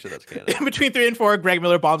 I'm pretty sure that's canon. In between 3 and 4, Greg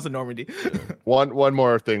Miller bombs the Normandy. One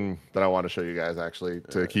more thing that I want to show you guys actually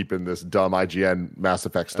to keep in this dumb IGN Mass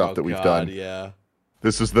Effect stuff that we've done. Yeah.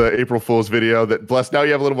 This is the April Fool's video that Bless. Now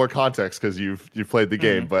you have a little more context because you've played the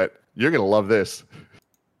game, but you're gonna love this.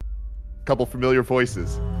 Couple familiar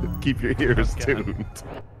voices. Keep your ears tuned.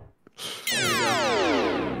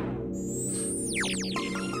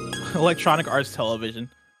 Electronic Arts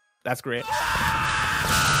Television. That's great.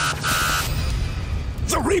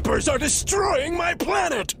 The Reapers are destroying my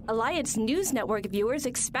planet! Alliance News Network viewers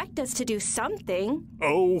expect us to do something.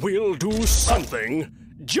 Oh, we'll do something.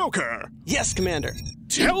 Joker! Yes, Commander.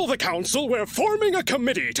 Tell the council we're forming a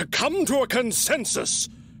committee to come to a consensus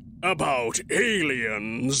about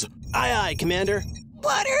aliens. Aye, aye, Commander.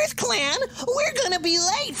 But Earth Clan, we're gonna be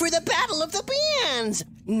late for the Battle of the Bands!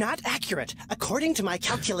 Not accurate. According to my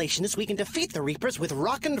calculations, we can defeat the Reapers with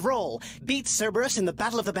rock and roll, beat Cerberus in the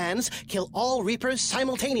Battle of the Bands, kill all Reapers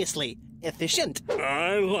simultaneously. Efficient.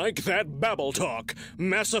 I like that babble talk.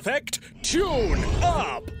 Mass Effect, tune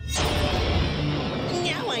up!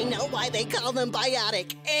 Now I know why they call them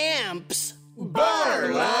biotic amps.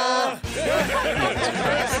 Barla!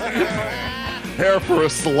 Hair for a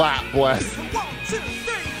slap, bless. 1, 2,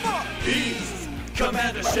 3, 4. Peace,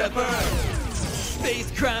 Commander Shepard.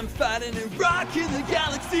 Space crime fighting and rocking the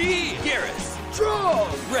galaxy. Garrus, Troll,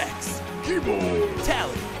 Rex, Keyboard,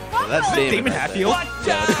 Tally. Well, that's Damon Hatfield. Watch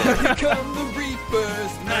out, here come the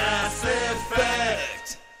Reapers. Mass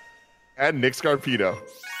Effect. And Nick Scarpino.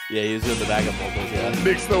 Yeah, he was doing the backup vocals, yeah.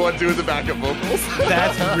 Nick's the one doing the backup vocals.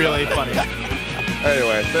 That's really funny.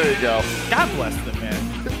 Anyway, there you go. God bless them,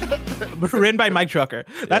 man. Written by Mike Trucker.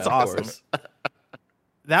 That's awesome.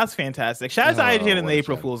 That's fantastic. Shout out to IGN and the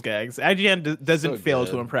April Fool's gags. IGN doesn't fail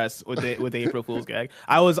to impress with the April Fool's gag.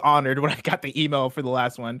 I was honored when I got the email for the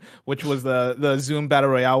last one, which was the Zoom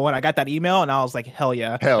Battle Royale one. I got that email and I was like, hell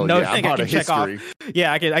yeah. Hell no yeah. thing I can check off.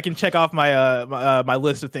 Yeah, I can check off my my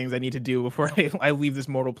list of things I need to do before I leave this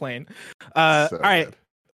mortal plane. All right. Good.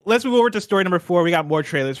 Let's move over to story number 4. We got more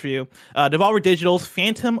trailers for you. Devolver Digital's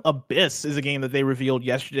Phantom Abyss is a game that they revealed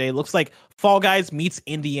yesterday. It looks like Fall Guys meets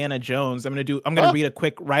Indiana Jones. I'm gonna read a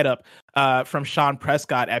quick write up from Sean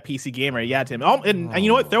Prescott at PC Gamer. Yeah, Tim. And you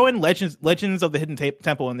know what? Throw in Legends of the Hidden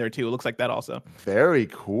Temple in there too. It looks like that also. Very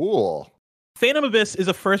cool. Phantom Abyss is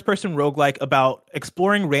a first-person roguelike about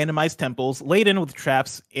exploring randomized temples laden with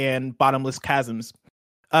traps and bottomless chasms.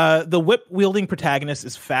 The whip-wielding protagonist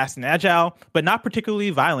is fast and agile, but not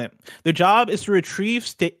particularly violent. Their job is to retrieve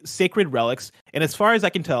sacred relics, and as far as I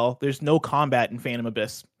can tell, there's no combat in Phantom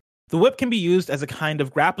Abyss. The whip can be used as a kind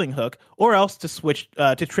of grappling hook, or else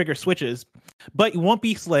to trigger switches, but you won't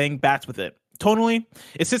be slaying bats with it. Tonally,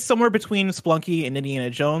 it sits somewhere between Splunky and Indiana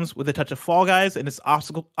Jones, with a touch of Fall Guys and its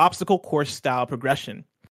obstacle course style progression.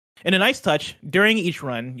 In a nice touch, during each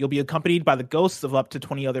run, you'll be accompanied by the ghosts of up to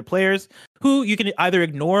 20 other players, who you can either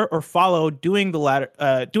ignore or follow. Doing the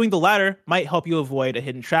latter might help you avoid a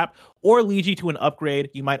hidden trap or lead you to an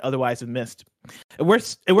upgrade you might otherwise have missed. It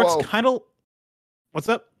works kind of. What's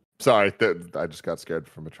up? Sorry, I just got scared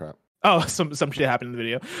from a trap. Oh, some shit happened in the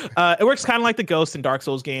video. It works kind of like the ghosts in Dark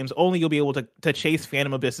Souls games, only you'll be able to chase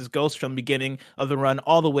Phantom Abyss's ghosts from the beginning of the run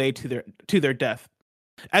all the way to their death.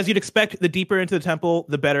 As you'd expect, the deeper into the temple,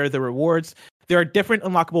 the better the rewards. There are different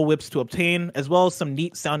unlockable whips to obtain, as well as some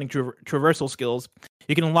neat-sounding traversal skills.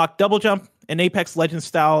 You can unlock double jump, an Apex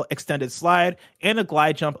Legends-style extended slide, and a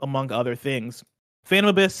glide jump, among other things. Phantom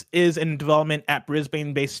Abyss is in development at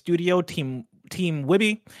Brisbane-based studio Team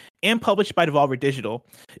Wibby and published by Devolver Digital.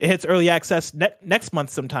 It hits early access next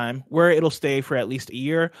month sometime, where it'll stay for at least a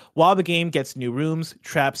year while the game gets new rooms,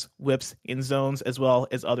 traps, whips, and zones, as well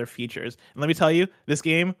as other features. And let me tell you, this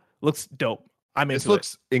game looks dope. This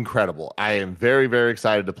looks incredible. I am very, very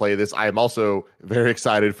excited to play this. I am also very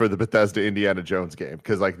excited for the Bethesda Indiana Jones game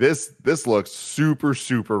because like this looks super,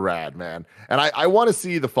 super rad, man. And I want to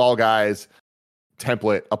see the Fall Guys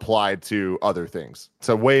template applied to other things,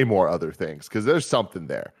 so way more other things, because there's something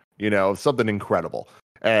there, something incredible.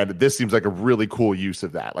 And this seems like a really cool use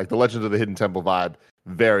of that, like the Legend of the Hidden Temple vibe.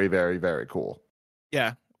 Very, very, very cool.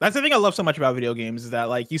 Yeah, that's the thing I love so much about video games, is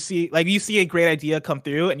that you see a great idea come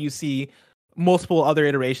through, and you see multiple other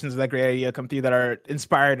iterations of that great idea come through that are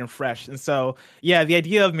inspired and fresh. And so, yeah, the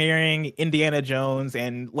idea of marrying Indiana Jones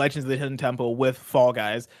and Legends of the Hidden Temple with Fall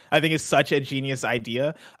Guys, I think is such a genius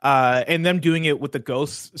idea. And them doing it with the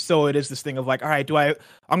ghosts. So it is this thing of like, all right,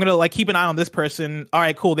 I'm going to keep an eye on this person. All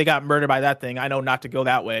right, cool. They got murdered by that thing. I know not to go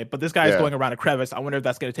that way, but this guy is going around a crevice. I wonder if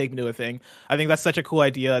that's going to take me to a thing. I think that's such a cool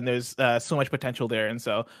idea. And there's so much potential there. And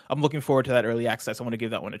so I'm looking forward to that early access. I want to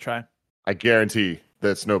give that one a try. I guarantee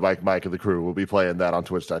that Snowbike Mike and the crew will be playing that on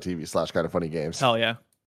twitch.tv/kindoffunnygames. Hell yeah.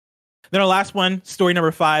 Then our last one, story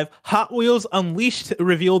number 5, Hot Wheels Unleashed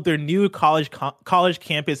revealed their new college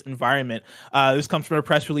campus environment. This comes from a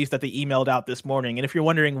press release that they emailed out this morning. And if you're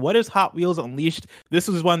wondering, what is Hot Wheels Unleashed? This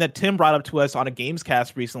was one that Tim brought up to us on a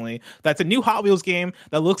Gamescast recently. That's a new Hot Wheels game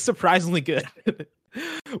that looks surprisingly good.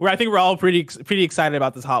 Where I think we're all pretty excited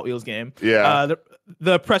about this Hot Wheels game. Yeah.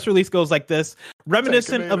 The press release goes like this: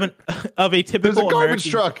 reminiscent of a typical There's a garbage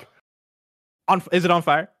American... truck. Is it on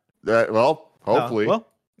fire? Well, hopefully.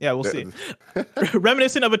 Yeah, we'll see.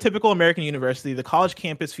 Reminiscent of a typical American university, the college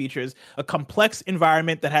campus features a complex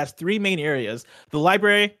environment that has three main areas: the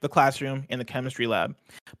library, the classroom, and the chemistry lab.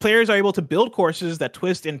 Players are able to build courses that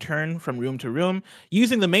twist and turn from room to room,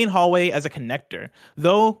 using the main hallway as a connector,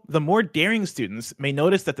 though the more daring students may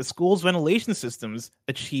notice that the school's ventilation systems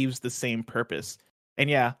achieves the same purpose. And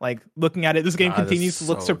yeah, like looking at it, this game continues to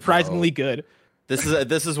look surprisingly good. This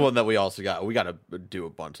is one that we also got. We got to do a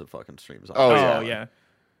bunch of fucking streams on. Oh yeah.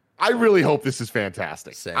 I really hope this is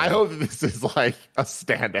fantastic. Same. I hope that this is like a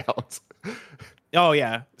standout. Oh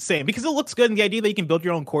yeah, same. Because it looks good, and the idea that you can build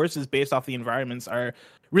your own courses based off the environments are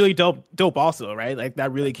really dope. Also, right? Like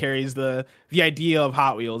that really carries the idea of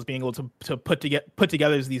Hot Wheels being able to put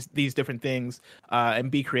together these different things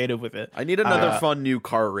and be creative with it. I need another fun new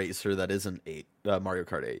car racer that isn't Mario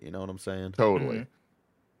Kart 8. You know what I'm saying? Totally. Mm-hmm.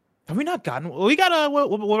 Have we not gotten? We got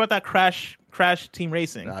what about that Crash Team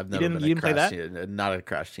Racing? I've never you didn't play that. Not a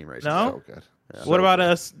Crash Team Racing. No. So good. Yeah. What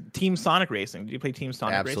about Team Sonic Racing? Did you play Team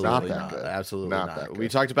Sonic Absolutely Racing? Not that good. Absolutely Not not. that good. We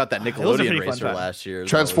talked about that It was a Nickelodeon pretty fun racer time. last year.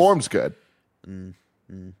 Transform's good. Mm.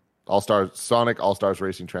 Sonic All Stars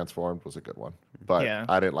Racing Transformed was a good one, but Yeah.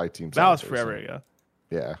 I didn't like Team That Sonic was forever Racing. ago.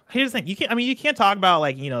 Yeah. Here's the thing: you can't talk about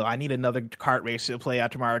like I need another kart race to play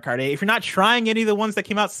after Mario Kart 8 if you're not trying any of the ones that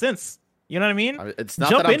came out since. You know what I mean? It's not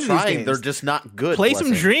Jump that I'm into these trying. games. They're just not good. Play some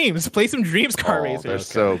Blessing. Dreams. Play some Dreams kart Oh, racers. they're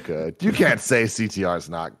so good. You can't say CTR is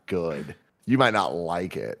not good. You might not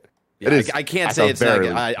like it. Yeah, It is I can't at say the it's not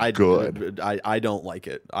very good. good. I don't like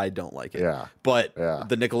it. I don't like it. Yeah. But Yeah.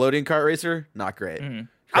 the Nickelodeon kart racer, not great.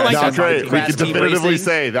 I like Not that great. Team We Crash can Team definitively Racing.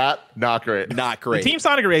 say that. Not great. Not great. Team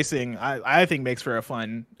Sonic Racing, I think makes for a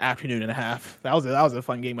fun afternoon and a half. That was a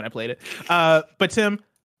fun game when I played it. But Tim,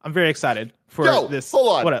 I'm very excited for this.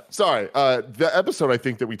 Hold on. What up? Sorry. The episode I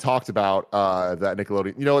think that we talked about that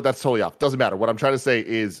Nickelodeon. You know what? That's totally off. Doesn't matter. What I'm trying to say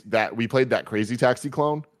is that we played that Crazy Taxi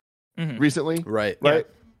clone recently. Right. Right.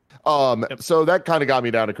 So that kind of got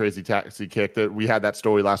me down a Crazy Taxi kick. That we had that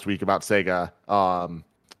story last week about Sega.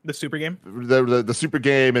 The Super game? The Super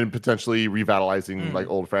game and potentially revitalizing like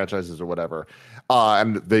old franchises or whatever.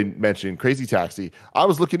 And they mentioned Crazy Taxi. I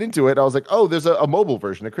was looking into it. I was like, oh, there's a mobile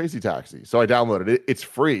version of Crazy Taxi. So I downloaded it. It's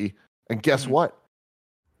free. And guess what?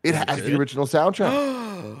 It has the original soundtrack.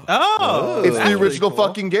 Oh, It's the that's original pretty cool.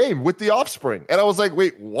 fucking game with the Offspring. And I was like,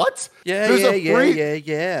 wait, what? Yeah, There's yeah, a yeah, free, yeah,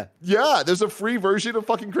 yeah. Yeah, there's a free version of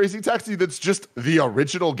fucking Crazy Taxi that's just the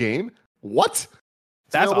original game. What? It's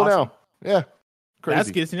That's available awesome. now. Yeah. Crazy.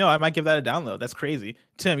 That's good to know. I might give that a download. That's crazy.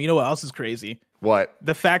 Tim, you know what else is crazy? What?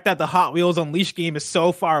 The fact that the Hot Wheels Unleashed game is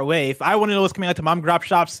so far away. If I want to know what's coming out to mom and grop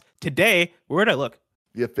shops today, where would I look?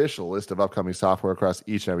 The official list of upcoming software across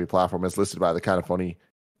each and every platform is listed by the Kind of Funny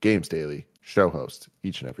Games Daily show host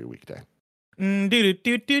each and every weekday.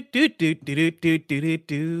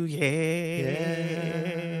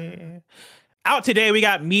 Yeah. Out today, we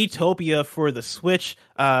got Miitopia for the Switch.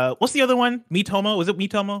 What's the other one? Miitomo? Was it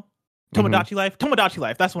Miitomo? Tomodachi Life? Tomodachi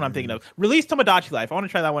Life. That's what I'm thinking of. Release Tomodachi Life. I want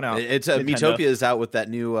to try that one out. It's Nintendo. Miitopia is out with that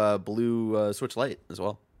new blue Switch Lite as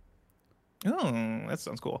well. Oh, that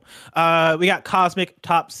sounds cool. We got Cosmic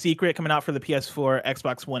Top Secret coming out for the PS4,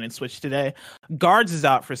 Xbox One, and Switch today. Guards is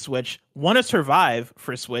out for Switch. Wanna Survive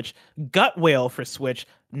for Switch. Gut Whale for Switch.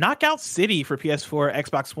 Knockout City for PS4,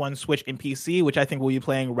 Xbox One, Switch, and PC, which I think we'll be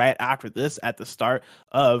playing right after this at the start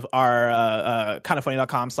of our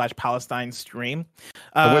kindoffunny.com/Palestine stream.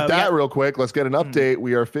 And with that, real quick, let's get an update.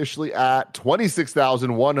 We are officially at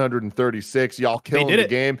 26,136. Y'all killing did the it.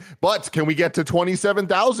 game. But can we get to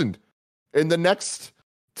 27,000 in the next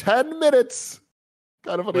 10 minutes?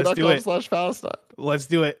 Let's do it. kindoffunny.com/Palestine. Let's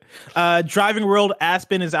do it. Driving World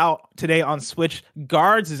Aspen is out today on Switch.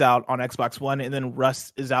 Guards is out on Xbox One, and then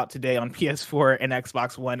Rust is out today on PS4 and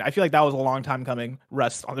Xbox One. I feel like that was a long time coming,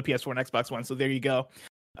 Rust on the PS4 and Xbox One, so there you go.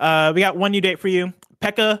 We got one new date for you.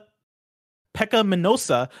 Pekka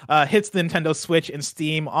Minosa hits the Nintendo Switch and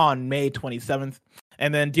Steam on May 27th.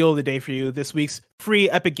 And then deal of the day for you. This week's free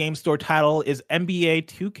Epic Game Store title is NBA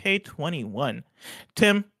 2K21.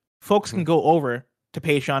 Tim, folks can go over to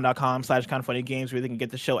patreon.com/kindoffunnygames where they can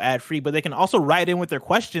get the show ad free, but they can also write in with their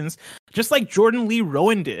questions, just like Jordan Lee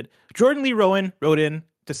Rowan did. Jordan Lee Rowan wrote in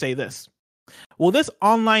to say this: will this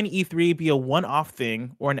online E3 be a one-off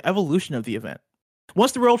thing or an evolution of the event?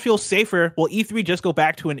 Once the world feels safer, will E3 just go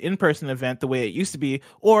back to an in-person event the way it used to be,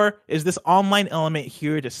 or is this online element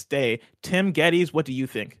here to stay? Tim Geddes, what do you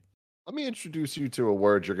think? Let me introduce you to a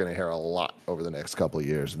word you're going to hear a lot over the next couple of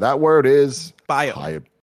years. That word is biome.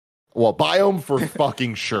 Well, biome for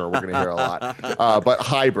fucking sure. We're going to hear a lot. But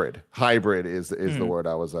hybrid. Hybrid is the word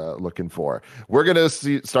I was looking for. We're going to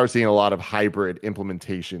start seeing a lot of hybrid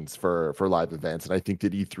implementations for live events. And I think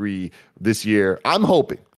that E3 this year, I'm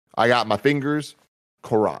hoping I got my fingers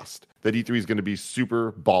crossed that E3 is going to be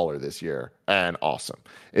super baller this year and awesome.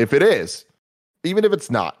 If it is, even if it's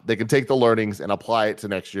not, they can take the learnings and apply it to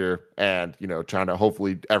next year and, trying to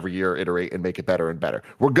hopefully every year iterate and make it better and better.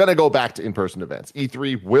 We're going to go back to in-person events.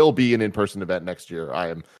 E3 will be an in-person event next year. I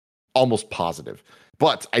am almost positive.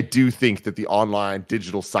 But I do think that the online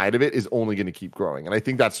digital side of it is only going to keep growing. And I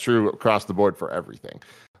think that's true across the board for everything.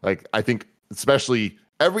 Like, I think especially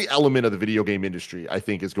every element of the video game industry, I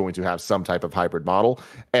think, is going to have some type of hybrid model.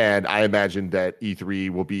 And I imagine that E3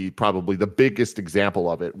 will be probably the biggest example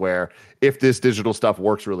of it, where if this digital stuff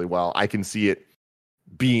works really well, I can see it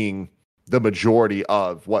being the majority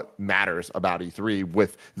of what matters about E3,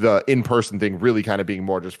 with the in-person thing really kind of being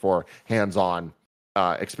more just for hands-on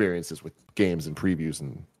experiences with games and previews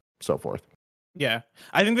and so forth. Yeah,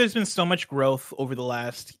 I think there's been so much growth over the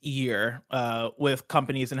last year with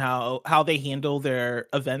companies and how they handle their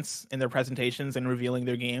events and their presentations and revealing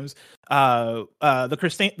their games. The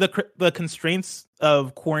constraints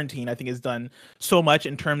of quarantine, I think, has done so much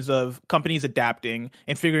in terms of companies adapting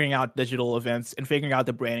and figuring out digital events and figuring out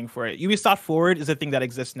the branding for it. Ubisoft Forward is a thing that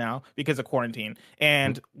exists now because of quarantine.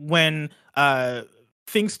 And when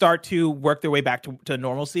things start to work their way back to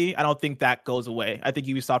normalcy, I don't think that goes away. I think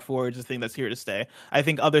Ubisoft Forward is a thing that's here to stay. I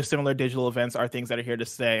think other similar digital events are things that are here to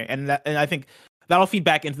stay. And I think that'll feed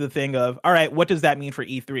back into the thing of, all right, what does that mean for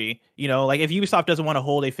E3? Like if Ubisoft doesn't want to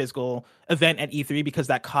hold a physical event at E3 because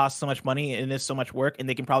that costs so much money and is so much work, and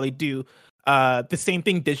they can probably do the same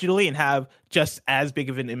thing digitally and have just as big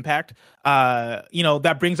of an impact,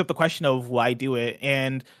 that brings up the question of why do it?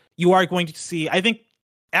 And you are going to see, I think,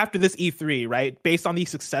 after this E3, right, based on the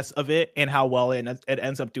success of it and how well it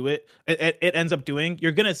ends up doing,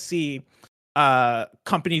 you're gonna see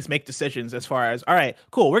companies make decisions as far as, all right,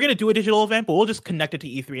 cool, we're gonna do a digital event, but we'll just connect it to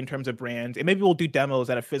E3 in terms of brand, and maybe we'll do demos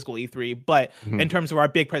at a physical E3, but in terms of our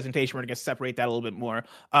big presentation, we're gonna separate that a little bit more.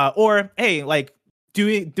 Or hey, like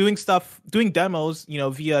doing demos,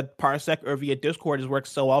 via Parsec or via Discord has worked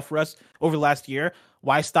so well for us over the last year.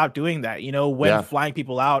 Why stop doing that? When flying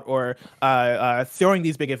people out or throwing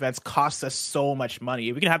these big events costs us so much money.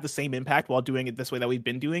 If we can have the same impact while doing it this way that we've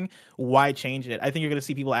been doing, why change it? I think you're going to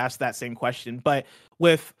see people ask that same question. But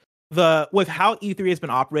with how E3 has been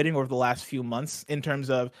operating over the last few months in terms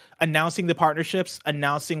of announcing the partnerships,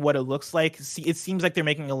 announcing what it looks like, it seems like they're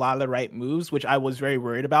making a lot of the right moves, which I was very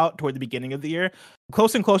worried about toward the beginning of the year.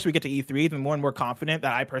 Closer and closer we get to E3, the more and more confident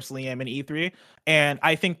that I personally am in E3. And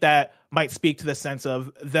I think that might speak to the sense of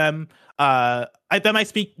them. That might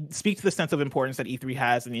speak to the sense of importance that E3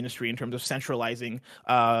 has in the industry in terms of centralizing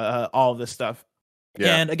all of this stuff.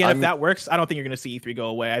 Yeah, and again, if that works, I don't think you're going to see E3 go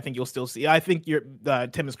away. I think you'll still see. I think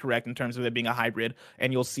Tim is correct in terms of it being a hybrid,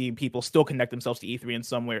 and you'll see people still connect themselves to E3 in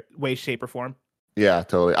some way, shape, or form. Yeah,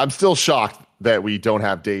 totally. I'm still shocked that we don't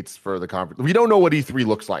have dates for the conference. We don't know what E3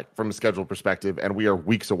 looks like from a schedule perspective, and we are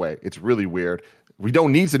weeks away. It's really weird. We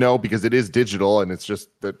don't need to know because it is digital, and it's just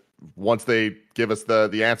that once they give us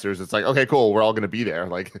the answers, it's like, okay, cool, we're all going to be there.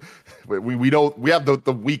 Like we have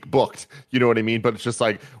the week booked, you know what I mean? But it's just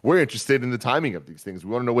like, we're interested in the timing of these things.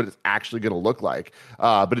 We want to know what it's actually going to look like.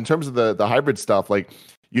 But in terms of the hybrid stuff, like,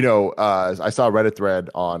 I saw a Reddit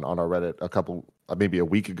thread on our Reddit maybe a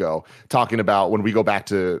week ago, talking about when we go back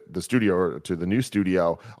to the studio or to the new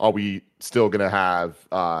studio, are we still going to have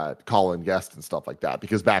call-in guests and stuff like that?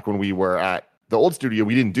 Because back when we were at the old studio,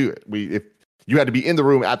 we didn't do it. If you had to be in the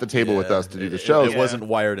room at the table with us to do the shows. It wasn't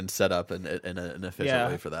wired and set up in an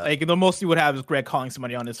efficient way for that. Like the most you would have is Greg calling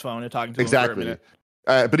somebody on his phone and talking to them for a minute.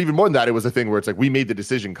 But even more than that, it was a thing where it's like we made the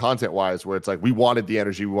decision content-wise where it's like we wanted the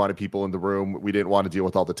energy, we wanted people in the room, we didn't want to deal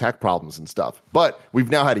with all the tech problems and stuff. But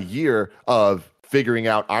we've now had a year of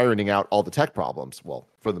ironing out all the tech problems. Well,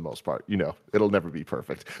 for the most part, it'll never be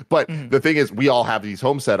perfect. But the thing is, we all have these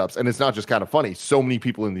home setups, and it's not just kind of funny. So many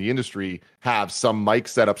people in the industry have some mic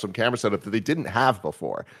setup, some camera setup that they didn't have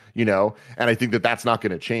before, and I think that that's not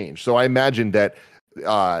going to change. So I imagine that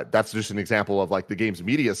that's just an example of like the games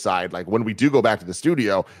media side. Like when we do go back to the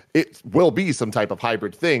studio, it will be some type of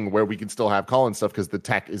hybrid thing where we can still have call-in stuff because the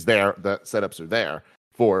tech is there, the setups are there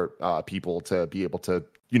for people to be able to,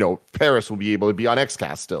 Paris will be able to be on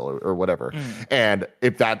XCast still or whatever. And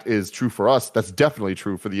if that is true for us, that's definitely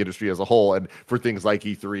true for the industry as a whole and for things like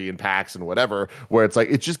E3 and PAX and whatever, where it's like,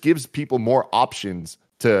 it just gives people more options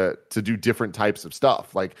to do different types of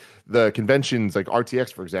stuff. Like the conventions, like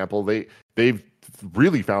RTX, for example, they've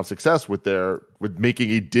really found success with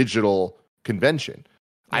making a digital convention.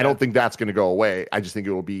 I don't think that's going to go away. I just think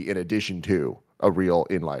it will be in addition to a real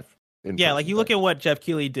in life Yeah, like you look at what Jeff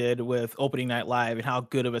Keighley did with Opening Night Live and how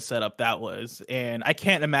good of a setup that was. And I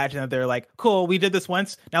can't imagine that they're like, cool, we did this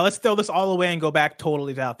once. Now let's throw this all away and go back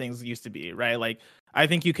totally to how things used to be, right? Like, I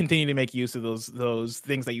think you continue to make use of those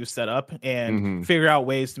things that you set up and figure out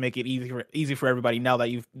ways to make it easy for everybody. Now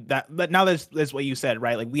that that's what you said,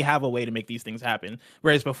 right? Like we have a way to make these things happen.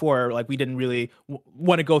 Whereas before, like we didn't really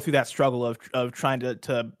want to go through that struggle of trying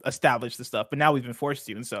to establish the stuff. But now we've been forced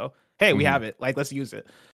to, and so hey, we have it. Like let's use it.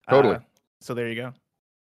 Totally. So there you go.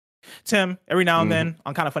 Tim, every now and then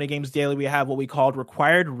on Kind of Funny Games Daily, we have what we called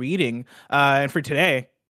required reading. And for today,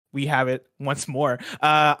 we have it once more.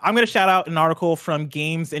 I'm going to shout out an article from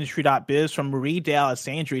gamesindustry.biz from Marie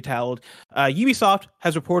D'Alessandri titled, Ubisoft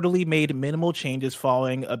has reportedly made minimal changes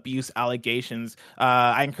following abuse allegations.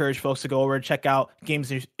 I encourage folks to go over and check out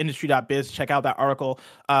gamesindustry.biz, check out that article.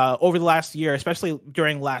 Over the last year, especially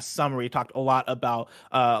during last summer, we talked a lot about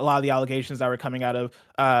a lot of the allegations that were coming out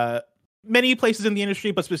of many places in the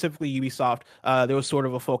industry, but specifically Ubisoft. There was sort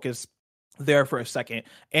of a focus there for a second,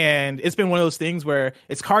 and it's been one of those things where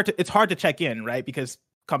it's hard to check in, right? Because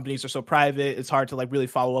companies are so private, it's hard to like really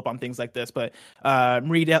follow up on things like this. But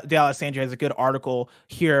Marie D'Alessandri has a good article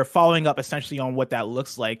here following up essentially on what that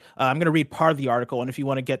looks like. I'm going to read part of the article, and if you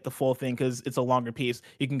want to get the full thing because it's a longer piece,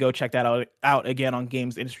 you can go check that out again on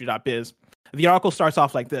gamesindustry.biz. The article starts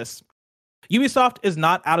off like this. Ubisoft is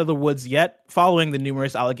not out of the woods yet, following the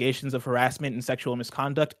numerous allegations of harassment and sexual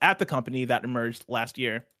misconduct at the company that emerged last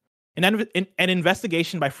year. An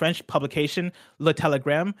investigation by French publication Le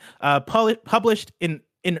Telegram, published in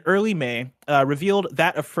early May, revealed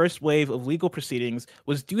that a first wave of legal proceedings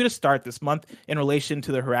was due to start this month in relation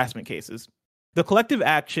to the harassment cases. The collective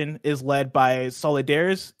action is led by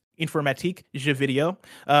Solidaires Informatique Jeux Vidéo,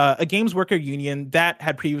 a games worker union that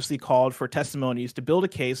had previously called for testimonies to build a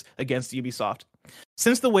case against Ubisoft.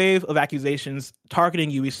 Since the wave of accusations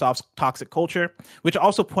targeting Ubisoft's toxic culture, which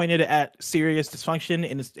also pointed at serious dysfunction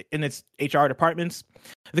in its HR departments,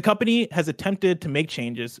 the company has attempted to make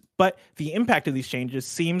changes, but the impact of these changes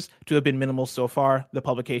seems to have been minimal so far, the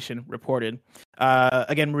publication reported.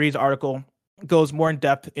 Again, Marie's article goes more in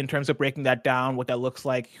depth in terms of breaking that down, what that looks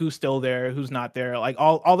like, who's still there, who's not there, like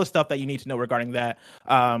all the stuff that you need to know regarding that.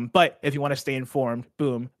 But if you want to stay informed,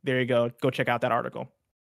 boom, there you go. Go check out that article.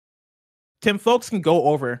 Tim, folks can go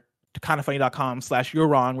over to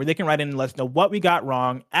kindoffunny.com/you'rewrong, where they can write in and let us know what we got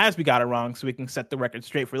wrong as we got it wrong, so we can set the record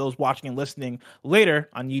straight for those watching and listening later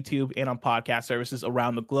on YouTube and on podcast services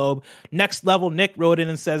around the globe. Next Level Nick wrote in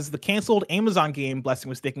and says, the canceled Amazon game Blessing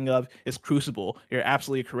was thinking of is Crucible. You're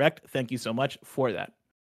absolutely correct. Thank you so much for that.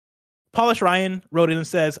 Polish Ryan wrote in and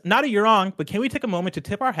says, not a you're wrong, but can we take a moment to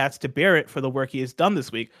tip our hats to Barrett for the work he has done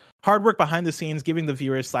this week? Hard work behind the scenes, giving the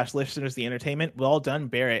viewers/listeners the entertainment. Well done,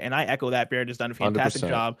 Barrett. And I echo that. Barrett has done a fantastic 100%.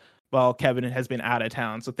 job while Kevin has been out of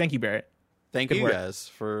town. So thank you, Barrett. Thank Good you work. guys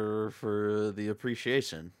for the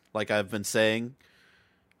appreciation. Like I've been saying,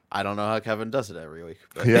 I don't know how Kevin does it every week.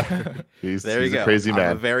 But Yeah, he's there you a go. crazy man.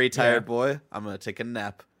 I'm a very tired boy. I'm gonna take a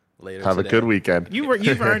nap later. Have today. a good weekend. You've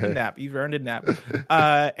earned a nap. You've earned a nap.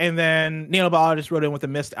 And then Neil Bala just wrote in with a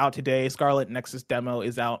Mist out today. Scarlet Nexus demo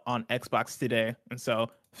is out on Xbox today. And so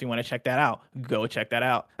if you want to check that out, go check that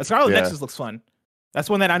out. Scarlet Nexus looks fun. That's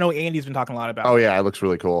one that I know Andy's been talking a lot about. Oh yeah, it looks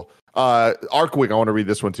really cool. Arkwing, I want to read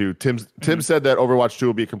this one too. Tim said that Overwatch 2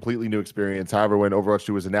 will be a completely new experience. However, when Overwatch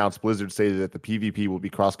 2 was announced, Blizzard stated that the PvP will be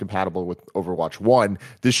cross-compatible with Overwatch 1.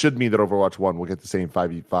 This should mean that Overwatch 1 will get the same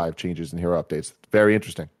 5v5 changes and hero updates. Very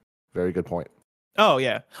interesting. Very good point. Oh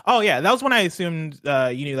yeah. That was when I assumed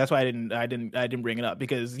you knew. That's why I didn't bring it up,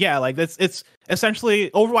 because like it's essentially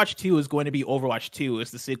Overwatch 2 is going to be Overwatch 2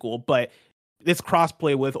 as the sequel, but it's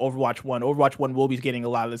crossplay with Overwatch 1. Overwatch 1 will be getting a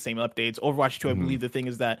lot of the same updates. Overwatch 2, I believe the thing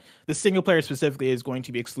is that the single player specifically is going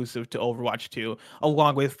to be exclusive to Overwatch 2,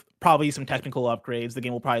 along with probably some technical upgrades. The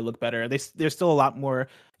game will probably look better. There's still a lot more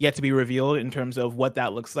yet to be revealed in terms of what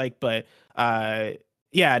that looks like, but like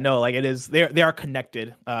it is. They are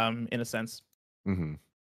connected in a sense. Mm-hmm.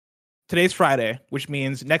 Today's Friday, which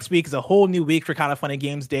means next week is a whole new week for Kind of Funny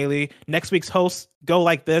Games Daily. Next week's hosts go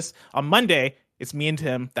like this. On Monday, it's me and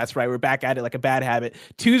Tim. That's right. We're back at it like a bad habit.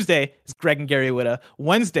 Tuesday, it's Greg and Gary Whitta.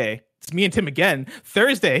 Wednesday, it's me and Tim again.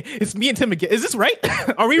 Thursday, it's me and Tim again. Is this right?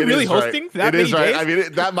 Are we really hosting that many days? Right. I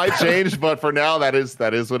mean, that might change, but for now, that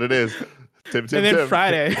is what it is. Tim. And then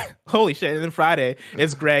Friday, holy shit. And then Friday,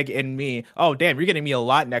 it's Greg and me. Oh, damn, you're getting me a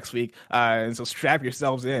lot next week. And so strap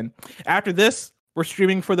yourselves in. After this, We're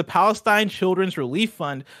streaming for the Palestine Children's Relief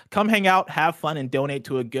Fund. Come hang out, have fun, and donate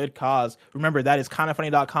to a good cause. Remember, that is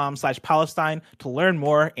kindafunny.com/Palestine to learn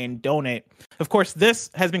more and donate. Of course, this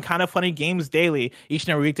has been Kinda Funny Games Daily, each and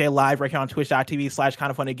every weekday live right here on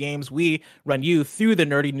twitch.tv/kindafunnygames. We run you through the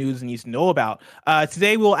nerdy news you need to know about.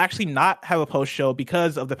 Today, we'll actually not have a post show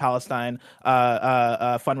because of the Palestine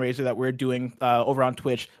fundraiser that we're doing over on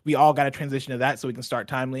Twitch. We all got to transition to that so we can start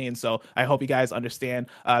timely. And so I hope you guys understand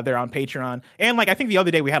they're on Patreon. And I think the other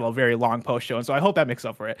day we had a very long post show. And so I hope that makes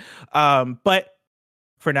up for it. But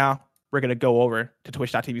for now, we're going to go over to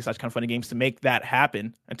twitch.tv/kindafunnygames to make that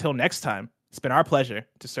happen. Until next time, it's been our pleasure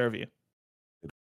to serve you.